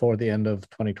capital before the end of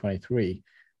 2023,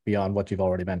 beyond what you've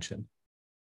already mentioned?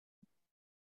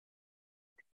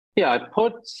 Yeah, at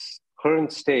PUT's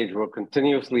current stage, we're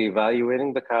continuously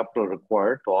evaluating the capital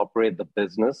required to operate the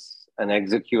business and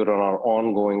execute on our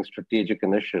ongoing strategic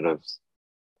initiatives.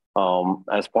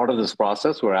 As part of this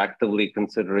process, we're actively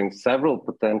considering several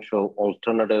potential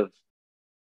alternative,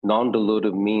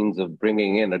 non-dilutive means of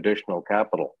bringing in additional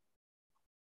capital.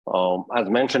 As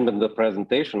mentioned in the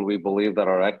presentation, we believe that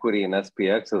our equity in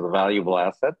SPX is a valuable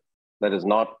asset that is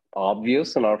not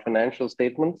obvious in our financial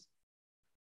statements.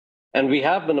 And we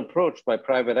have been approached by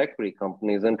private equity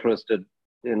companies interested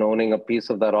in owning a piece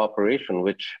of that operation,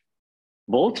 which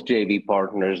both JV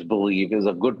partners believe is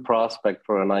a good prospect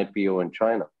for an IPO in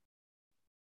China.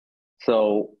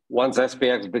 So once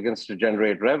SPX begins to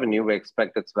generate revenue, we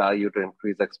expect its value to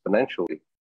increase exponentially.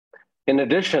 In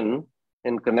addition,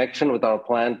 in connection with our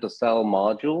plan to sell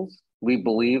modules, we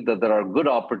believe that there are good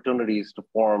opportunities to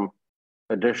form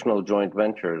additional joint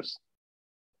ventures.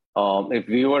 If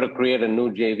we were to create a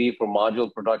new JV for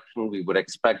module production, we would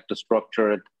expect to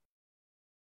structure it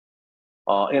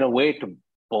in a way to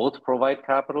both provide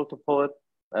capital to PUT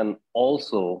and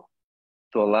also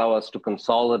to allow us to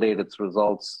consolidate its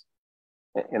results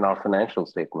in our financial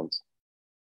statements.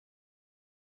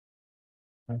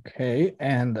 Okay,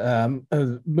 and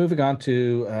moving on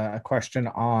to a question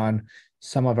on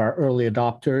some of our early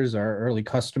adopters, our early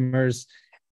customers.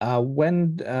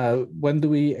 When do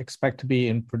we expect to be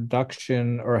in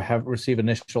production or receive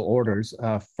initial orders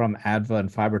from ADVA and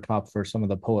FiberTop for some of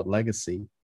the POET legacy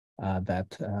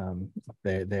that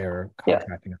they're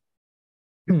contracting?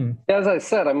 Yeah. As I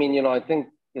said, I mean, I think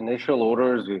initial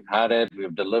orders, we've had it,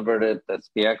 we've delivered it,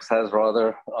 SPX has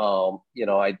rather.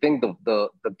 I think the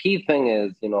key thing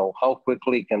is, how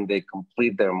quickly can they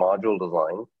complete their module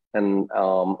design?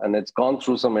 And it's gone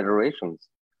through some iterations.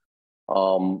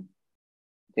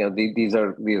 These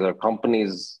are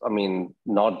companies,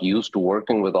 not used to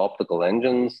working with optical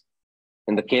engines.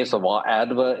 In the case of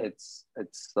ADVA, it's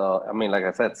like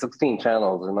I said, 16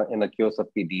 channels in a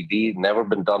QSFP-DD, never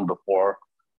been done before.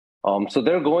 So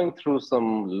they're going through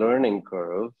some learning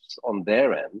curves on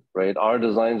their end, right? Our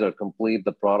designs are complete,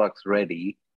 the product's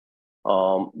ready.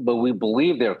 But we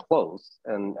believe they're close,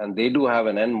 and they do have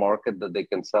an end market that they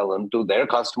can sell into. Their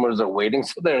customers are waiting,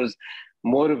 so there's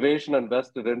motivation and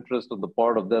vested interest on the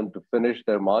part of them to finish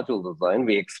their module design.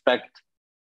 We expect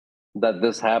that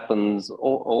this happens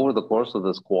over the course of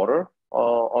this quarter,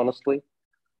 honestly.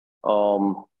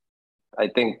 I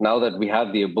think now that we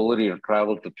have the ability to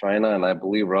travel to China, and I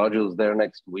believe Raju's there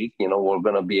next week, we're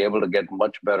going to be able to get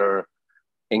much better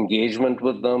engagement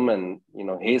with them and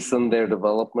hasten their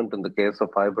development in the case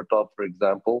of Hypertop, for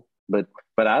example. But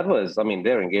Adva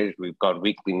they're engaged. We've got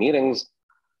weekly meetings.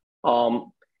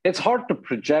 It's hard to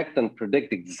project and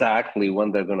predict exactly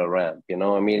when they're going to ramp.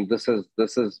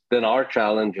 This has been our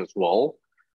challenge as well,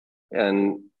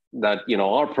 and that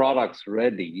our product's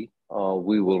ready.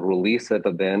 We will release it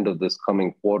at the end of this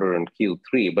coming quarter in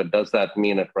Q3. But does that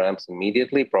mean it ramps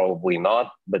immediately? Probably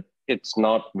not. But it's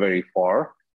not very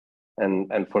far.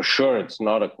 And for sure, it's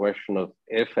not a question of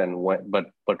if and when,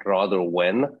 but rather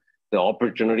when. The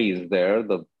opportunity is there,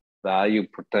 the value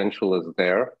potential is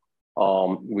there.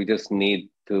 We just need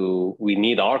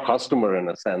our customer, in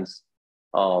a sense,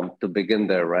 to begin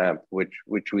their ramp,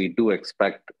 which we do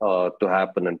expect to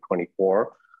happen in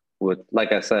 24. With,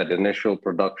 like I said, initial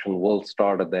production will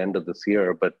start at the end of this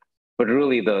year, but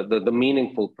really the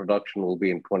meaningful production will be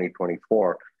in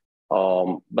 2024.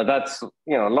 But that's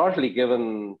largely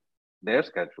given their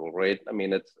schedule, right?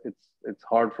 It's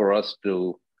hard for us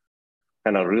to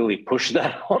kind of really push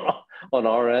that on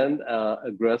our end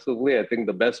aggressively. I think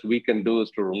the best we can do is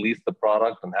to release the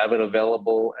product and have it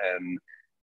available, and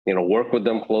work with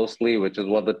them closely, which is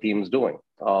what the team's doing,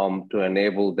 to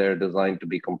enable their design to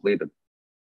be completed.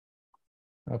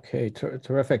 Okay,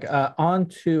 terrific. On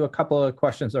to a couple of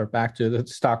questions, or back to the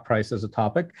stock price as a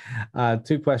topic.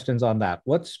 2 questions on that.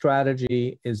 What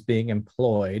strategy is being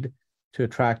employed to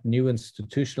attract new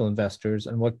institutional investors,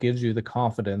 and what gives you the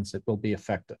confidence it will be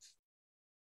effective?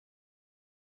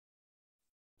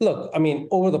 Look,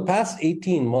 over the past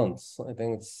 18 months, I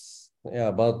think it's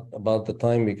about the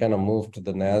time we kind of moved to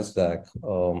the NASDAQ,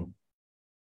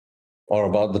 or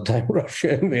about the time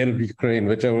Russia invaded Ukraine,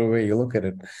 whichever way you look at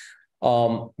it.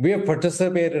 We have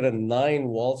participated in 9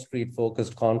 Wall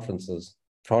Street-focused conferences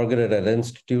targeted at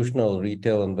institutional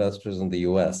retail investors in the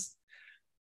US.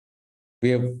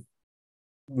 We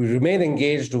remain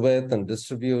engaged with and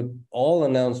distribute all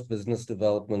announced business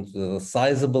developments with a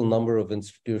sizable number of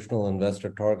institutional investor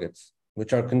targets,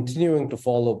 which are continuing to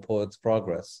follow POET's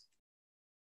progress.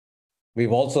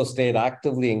 We've also stayed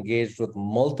actively engaged with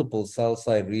multiple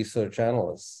sell-side research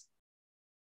analysts,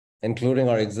 including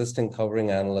our existing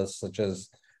covering analysts, such as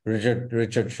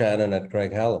Richard Shannon at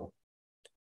Craig-Hallum,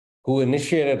 who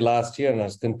initiated last year and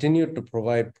has continued to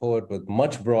provide POET with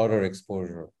much broader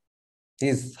exposure.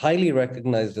 He's highly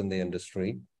recognized in the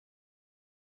industry.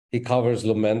 He covers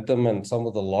Lumentum and some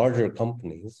of the larger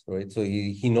companies, right? So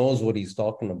he knows what he's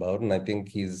talking about, and I think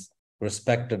he's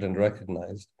respected and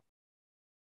recognized.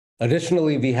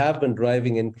 Additionally, we have been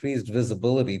driving increased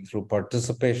visibility through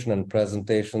participation and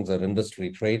presentations at industry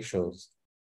trade shows.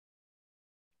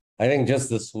 I think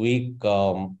just this week,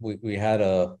 we had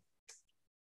a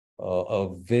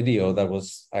video that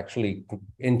was actually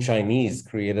in Chinese,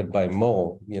 created by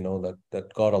Mo,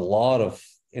 that got a lot of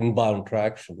inbound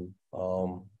traction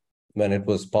when it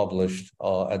was published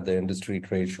at the industry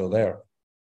trade show there.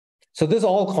 So this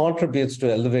all contributes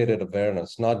to elevated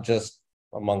awareness, not just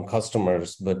among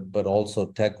customers, but also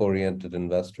tech-oriented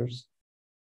investors.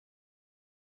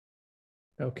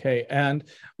 Okay, and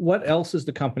what else is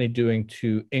the company doing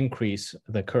to increase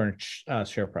the current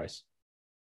share price?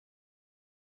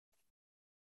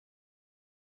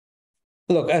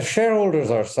 Look, as shareholders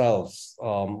ourselves,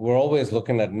 we're always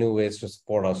looking at new ways to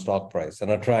support our stock price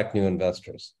and attract new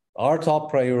investors. Our top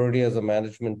priority as a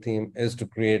management team is to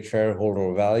create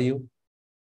shareholder value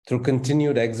through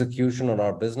continued execution on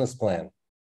our business plan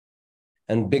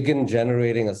and begin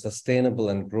generating a sustainable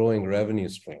and growing revenue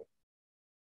stream.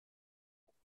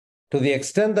 To the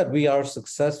extent that we are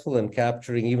successful in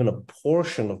capturing even a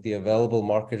portion of the available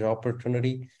market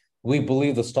opportunity, we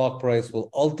believe the stock price will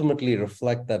ultimately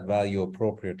reflect that value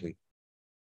appropriately.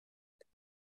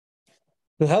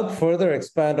 To help further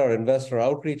expand our investor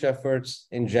outreach efforts,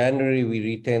 in January, we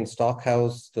retained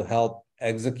Stockhouse to help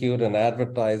execute an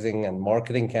advertising and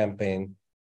marketing campaign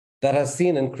that has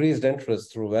seen increased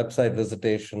interest through website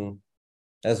visitation,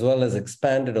 as well as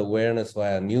expanded awareness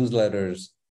via newsletters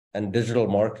and digital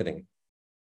marketing.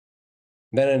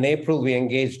 Then in April, we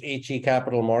engaged HE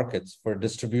Capital Markets for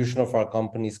distribution of our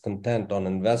company's content on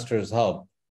Investors Hub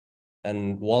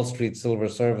and Wall Street Silver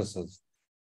Services.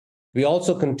 We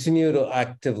also continue to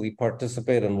actively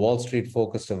participate in Wall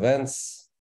Street-focused events,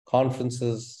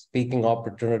 conferences, speaking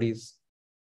opportunities.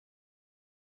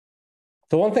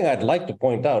 So one thing I'd like to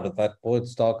point out is that POET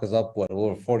stock is up,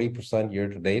 over 40% year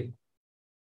to date.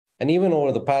 And even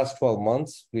over the past 12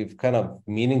 months, we've kind of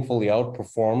meaningfully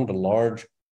outperformed a large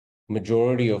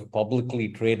majority of publicly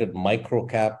traded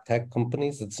micro-cap tech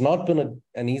companies. It's not been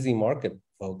an easy market,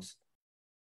 folks.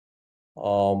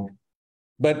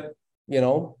 But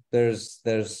there's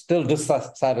still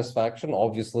dissatisfaction,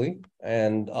 obviously,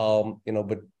 and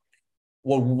but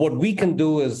what we can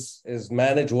do is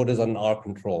manage what is in our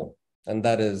control, and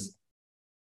that is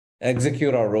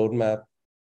execute our roadmap,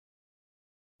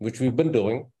 which we've been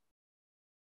doing,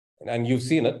 and you've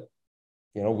seen it.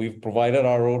 We've provided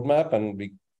our roadmap, and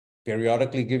we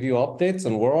periodically give you updates,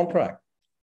 and we're on track.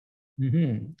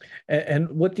 Mm-hmm. And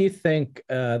what do you think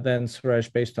then,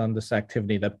 Suresh, based on this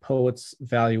activity, that POET's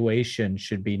valuation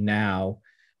should be now,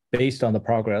 based on the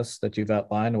progress that you've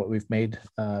outlined, what we've made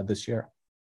this year?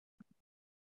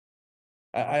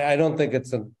 I don't think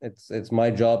it's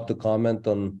my job to comment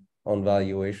on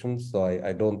valuations, so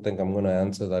I don't think I'm going to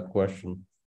answer that question.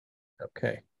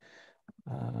 Okay.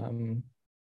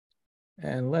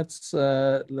 And let's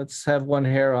have one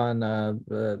here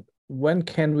on when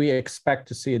can we expect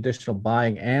to see additional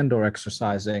buying and or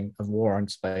exercising of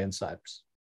warrants by insiders?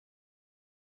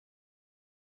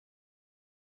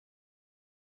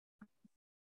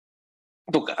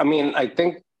 Look, I mean, I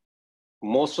think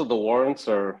most of the warrants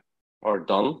are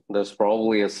done. There's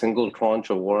probably a single tranche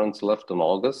of warrants left in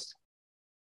August.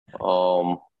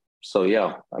 So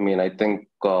yeah, I mean, I think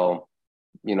I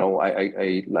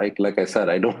like I said,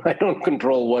 I don't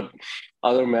control what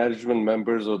other management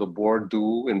members or the board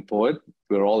do in POET.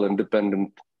 We're all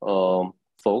independent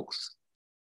folks.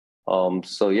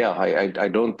 So yeah, I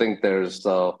don't think there's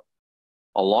a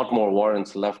lot more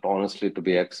warrants left, honestly, to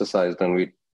be exercised, and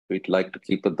we'd like to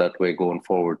keep it that way going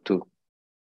forward too.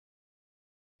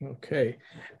 Okay.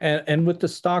 And with the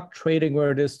stock trading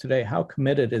where it is today, how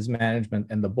committed is management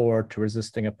and the board to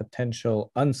resisting a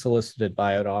potential unsolicited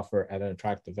buyout offer at an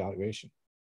attractive valuation?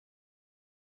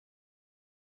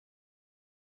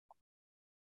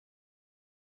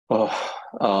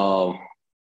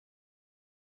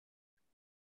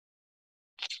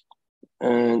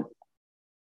 And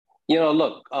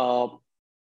look,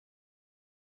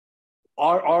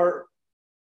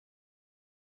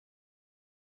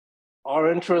 our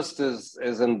interest is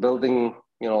in building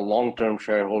long-term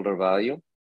shareholder value,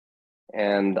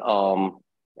 and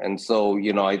so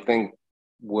I think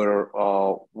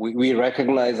we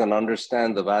recognize and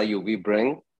understand the value we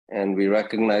bring, and we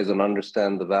recognize and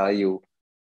understand the value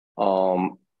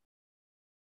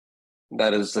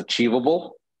that is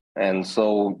achievable. And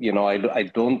so I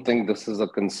don't think this is a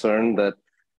concern that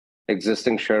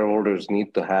existing shareholders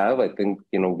need to have. I think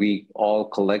we all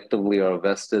collectively are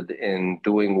vested in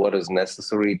doing what is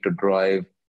necessary to drive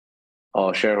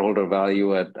shareholder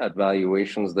value at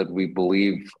valuations that we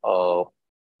believe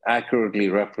accurately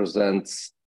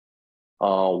represents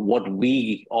what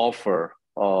we offer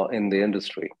in the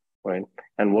industry, right?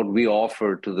 And what we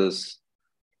offer to this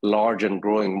large and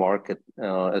growing market,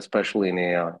 especially in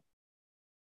AI.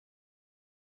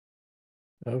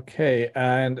 Okay,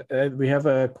 and we have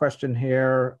a question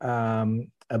here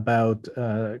about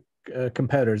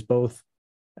competitors, both,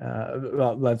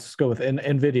 well, let's go with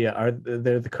NVIDIA.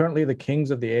 They're currently the kings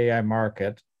of the AI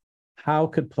market. How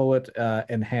could POET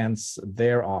enhance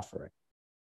their offering?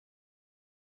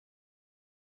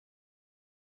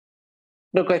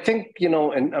 Look, I think,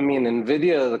 and I mean,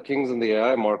 NVIDIA are the kings in the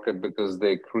AI market because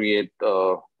they create,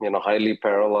 highly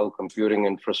parallel computing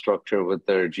infrastructure with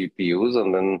their GPUs,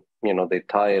 and then, they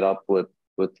tie it up with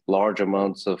large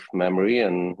amounts of memory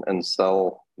and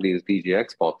sell these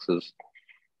DGX boxes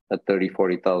at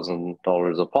 $30,000,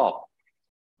 $40,000 a pop.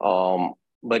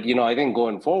 But, I think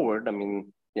going forward, I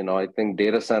mean, I think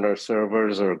data center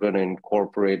servers are going to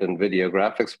incorporate NVIDIA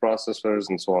graphics processors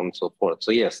and so on and so forth.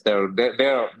 So yes, they're a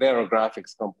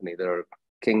graphics company. They're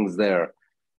kings there.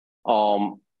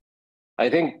 I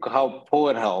think how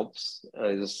POET helps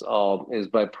is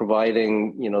by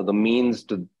providing the means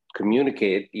to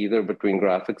communicate either between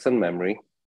graphics and memory,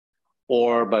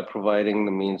 or by providing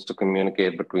the means to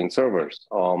communicate between servers.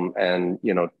 And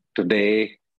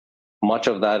today, much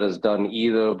of that is done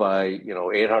either by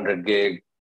 800 gig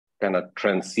kind of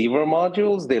transceiver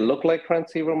modules. They look like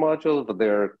transceiver modules, but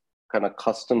they're kind of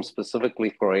custom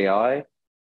specifically for AI.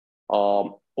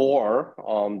 Or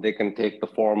they can take the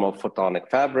form of photonic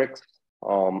fabrics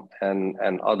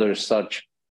and other such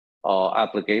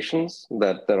applications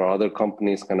that there are other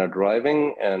companies kind of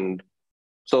driving. And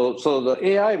so the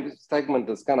AI segment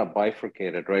is kind of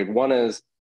bifurcated, right? One is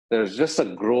there's just a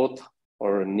growth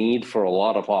or a need for a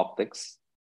lot of optics.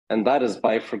 and that is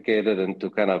bifurcated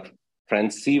into kind of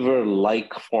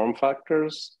transceiver-like form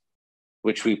factors,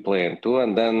 which we play into,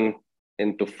 and then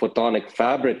into photonic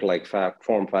fabric-like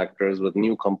form factors with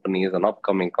new companies and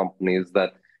upcoming companies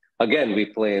that, again, we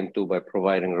play into by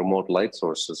providing remote light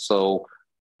sources. So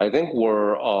I think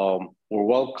we're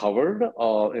well covered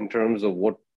in terms of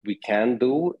what we can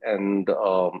do, and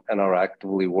are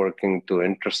actively working to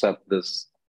intercept this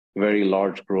very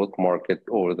large growth market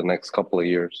over the next couple of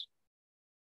years.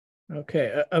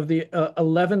 Okay, of the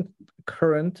 11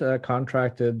 current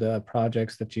contracted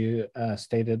projects that you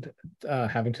stated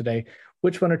having today,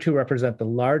 which one or two represent the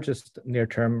largest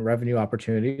near-term revenue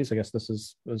opportunities? I guess this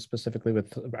is specifically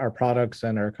with our products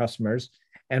and our customers.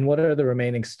 And what are the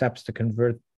remaining steps to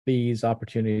convert these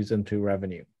opportunities into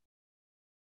revenue?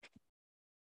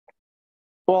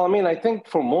 Well, I mean, I think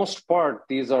for most part,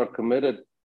 these are committed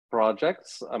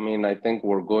projects. I mean, I think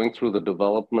we're going through the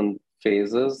development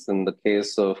phases in the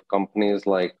case of companies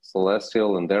like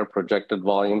Celestial and their projected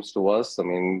volumes to us. I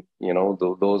mean, you know,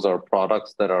 those are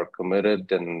products that are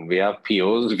committed, and we have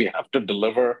POs we have to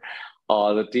deliver.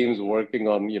 The team's working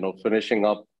on, you know, finishing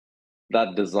up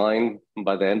that design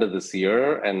by the end of this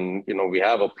year. And, you know, we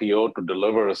have a PO to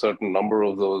deliver a certain number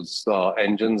of those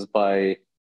engines by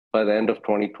the end of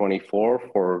 2024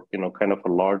 for, you know, kind of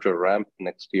a larger ramp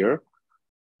next year.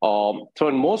 So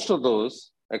in most of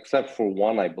those, except for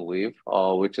one, I believe,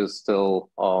 which is still,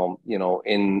 you know,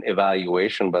 in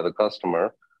evaluation by the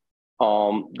customer,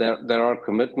 there are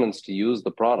commitments to use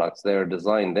the products. They're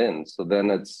designed in. So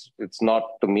then it's not,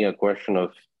 to me, a question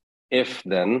of if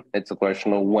then, it's a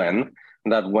question of when.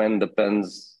 And that when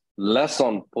depends less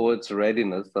on POET's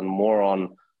readiness and more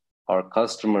on our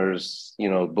customers, you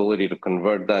know, ability to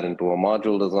convert that into a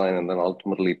module design and then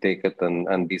ultimately take it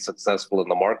and be successful in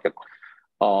the market.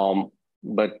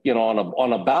 But, you know,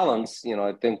 on a balance, you know,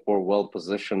 I think we're well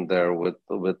positioned there with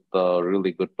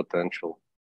really good potential.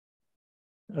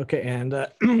 Okay, and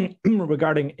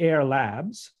regarding Ayar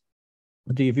Labs,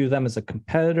 do you view them as a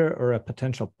competitor or a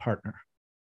potential partner?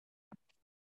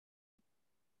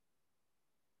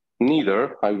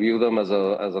 Neither. I view them as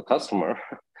a customer,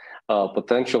 a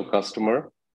potential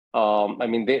customer. I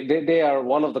mean, they are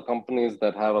one of the companies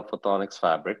that have a photonics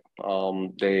fabric.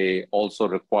 They also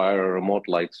require a remote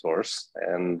light source,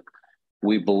 and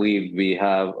we believe we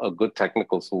have a good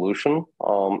technical solution.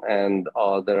 And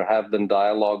there have been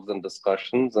dialogues and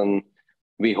discussions, and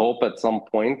we hope at some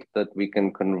point that we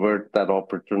can convert that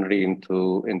opportunity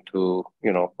into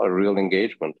you know, a real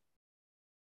engagement.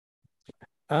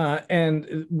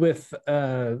 And with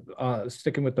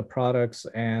sticking with the products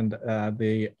and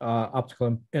the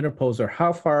optical interposer,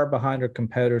 how far behind are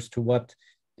competitors to what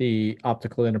the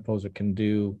optical interposer can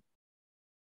do?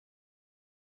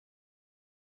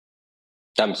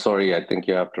 I'm sorry, I think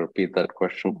you have to repeat that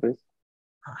question, please.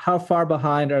 How far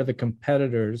behind are the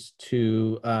competitors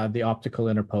to the optical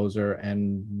interposer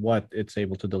and what it's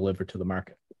able to deliver to the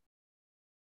market?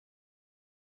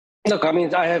 Look, I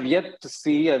mean, I have yet to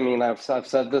see. I mean, I've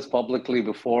said this publicly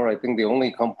before. I think the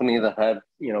only company that had,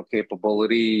 you know,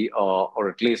 capability or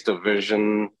at least a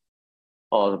vision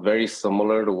very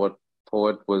similar to what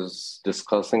POET was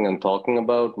discussing and talking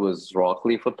about was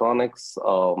Rockley Photonics.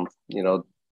 You know,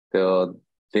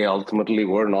 they ultimately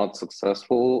were not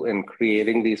successful in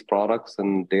creating these products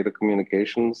in data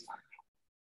communications.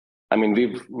 I mean,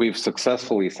 we've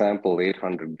successfully sampled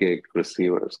 800 gig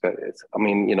receivers. I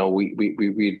mean, you know, we've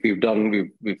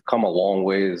come a long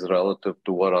ways relative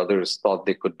to what others thought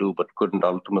they could do but couldn't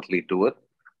ultimately do it.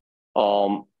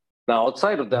 Now,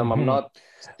 outside of them, I'm not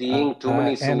seeing too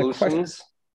many solutions.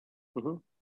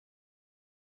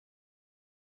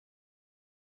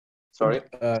 Sorry.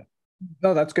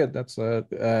 No, that's good. That's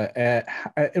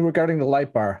regarding the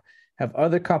light bar. Have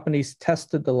other companies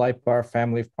tested the light bar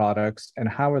family of products, and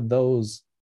how are those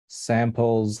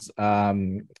samples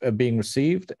being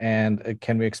received? And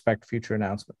can we expect future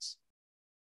announcements?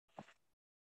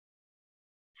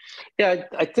 Yeah,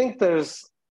 I think there's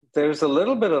a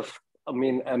little bit of, I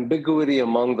mean, ambiguity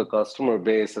among the customer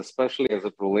base, especially as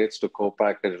it relates to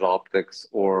co-packaged optics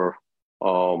or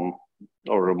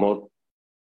remote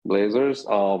lasers.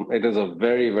 It is a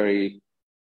very, very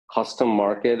custom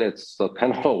market. It's a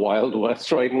kind of a wild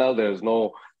west right now. There's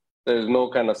no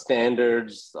kind of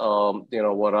standards. You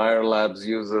know, what Ayar Labs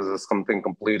uses is something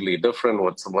completely different.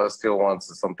 What Celestial wants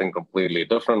is something completely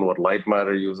different. What Light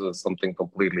Matter uses is something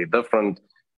completely different.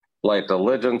 Light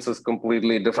Allegiance is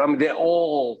completely different. I mean, they're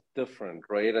all different,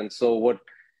 right? And so what,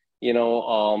 you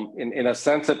know, in a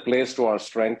sense, it plays to our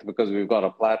strength because we've got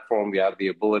a platform. We have the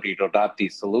ability to adapt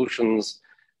these solutions.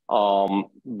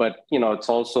 But it's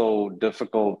also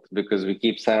difficult because we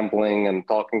keep sampling and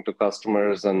talking to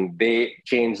customers, and they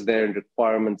change their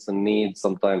requirements and needs.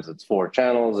 Sometimes it's 4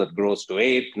 channels, it grows to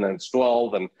 8, and then it's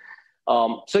 12. And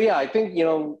so yeah, I think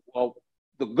well,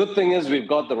 the good thing is we've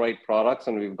got the right products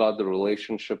and we've got the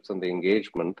relationships and the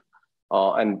engagement.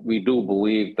 And we do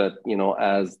believe that,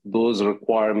 as those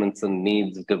requirements and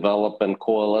needs develop and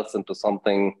coalesce into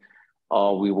something,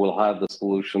 we will have the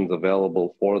solutions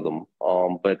available for them.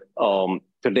 But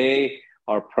today,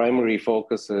 our primary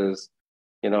focus is,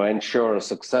 ensure a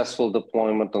successful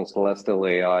deployment on Celestial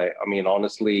AI. I mean,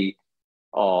 honestly,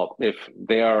 if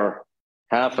they are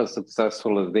half as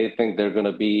successful as they think they're going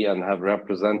to be and have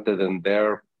represented in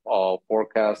their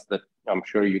forecast that I'm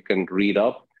sure you can read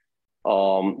up,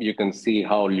 you can see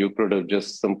how lucrative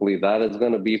just simply that is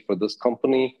going to be for this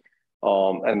company.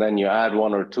 And then you add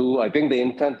 1 or 2. I think the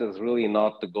intent is really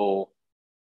not to go,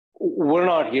 we're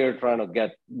not here trying to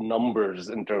get numbers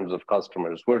in terms of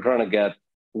customers. We're trying to get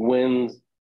win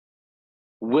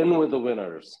with the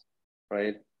winners,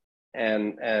 right?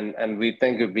 And we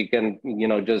think if we can,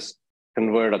 just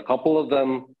convert a couple of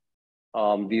them,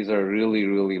 these are really,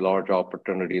 really large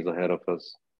opportunities ahead of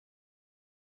us.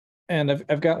 And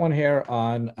I've got one here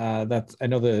on that I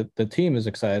know the team is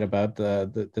excited about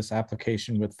this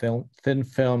application with thin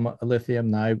film lithium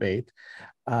niobate.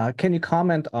 Can you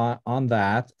comment on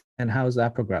that, and how is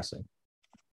that progressing?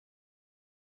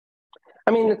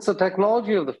 I mean, it's a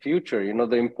technology of the future.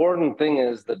 The important thing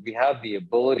is that we have the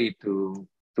ability to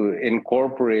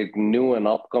incorporate new and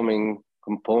upcoming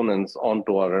components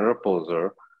onto our interposer.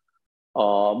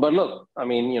 But look, I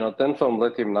mean, thin film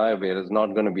lithium niobate is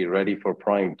not going to be ready for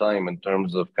prime time in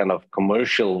terms of kind of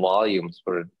commercial volumes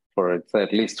for it's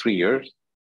at least 3 years.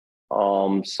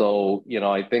 So,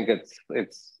 I think it's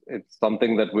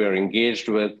something that we're engaged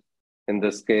with, in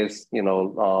this case,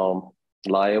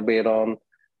 niobate on,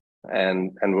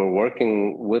 and we're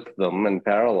working with them in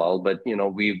parallel. But,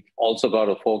 we've also got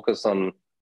to focus on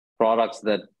products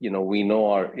that, we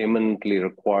know are imminently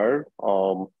required.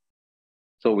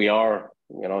 So we are,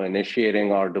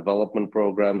 initiating our development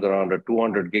programs around a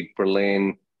 200 gig per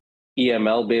lane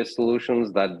EML-based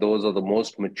solutions. Those are the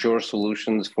most mature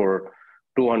solutions for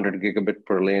 200 gigabit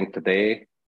per lane today.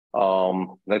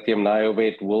 Lithium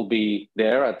niobate will be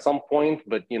there at some point,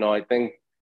 but I think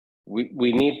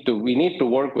we need to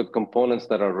work with components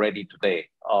that are ready today,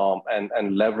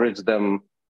 and leverage them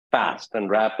fast and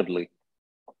rapidly.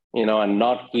 And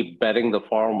not keep betting the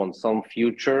farm on some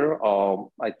future.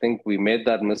 I think we made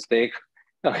that mistake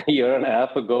a year and a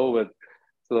half ago with,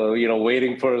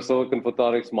 waiting for a silicon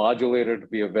photonics modulator to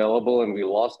be available, and we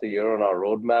lost a year on our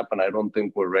roadmap. And I don't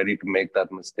think we're ready to make that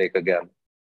mistake again.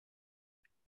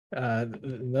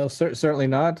 No, certainly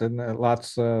not, and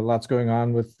lots going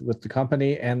on with the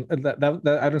company. And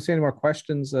that I don't see any more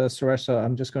questions, Suresh. So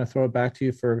I'm just going to throw it back to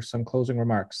you for some closing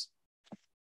remarks.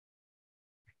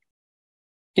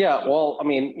 Yeah, well, I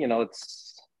mean,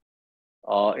 it's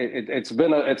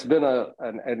been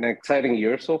an exciting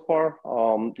year so far.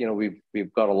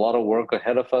 We've got a lot of work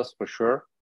ahead of us for sure.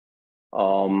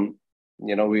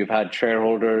 We've had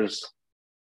shareholders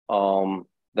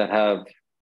that have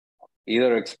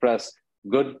either expressed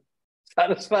good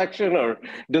satisfaction or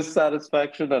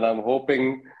dissatisfaction, and I'm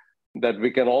hoping that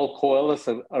we can all coalesce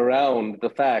around the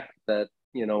fact that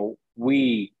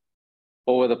we,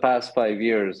 over the past 5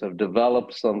 years, have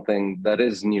developed something that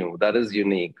is new, that is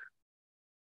unique.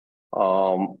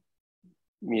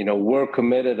 We're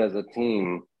committed as a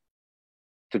team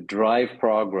to drive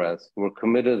progress. We're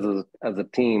committed as a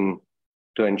team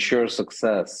to ensure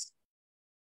success.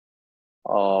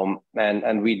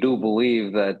 And we do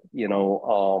believe that,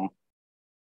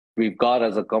 we've got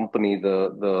as a company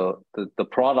the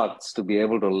products to be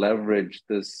able to leverage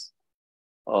this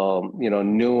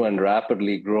new and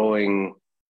rapidly growing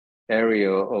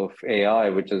area of AI,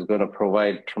 which is going to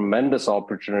provide tremendous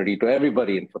opportunity to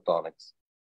everybody in photonics,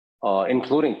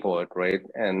 including POET, right?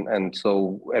 And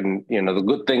the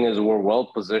good thing is we're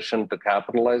well positioned to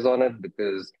capitalize on it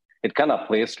because it kind of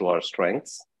plays to our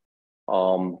strengths.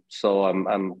 So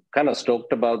I'm kind of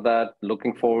stoked about that,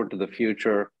 looking forward to the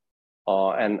future.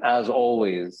 And as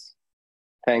always,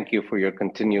 thank you for your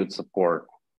continued support.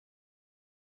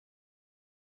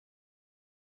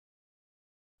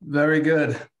 Very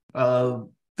good.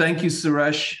 Thank you,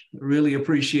 Suresh. Really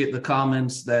appreciate the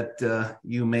comments that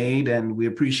you made, and we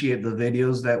appreciate the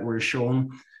videos that were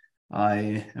shown.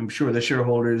 I am sure the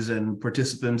shareholders and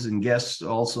participants and guests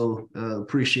also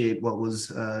appreciate what was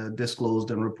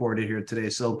disclosed and reported here today.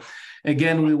 So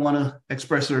again, we want to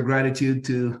express our gratitude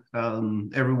to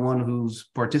everyone who's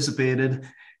participated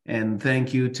And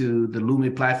thank you to the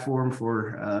Lumi platform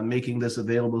for making this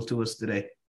available to us today.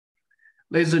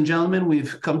 Ladies and gentlemen,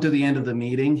 we've come to the end of the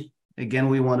meeting. Again,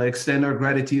 we want to extend our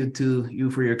gratitude to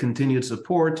you for your continued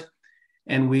support,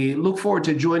 and we look forward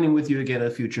to joining with you again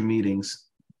at future meetings.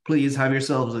 Please have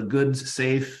yourselves a good,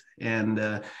 safe,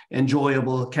 and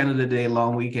enjoyable Canada Day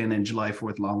long weekend and July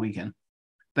 4th long weekend.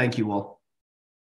 Thank you all.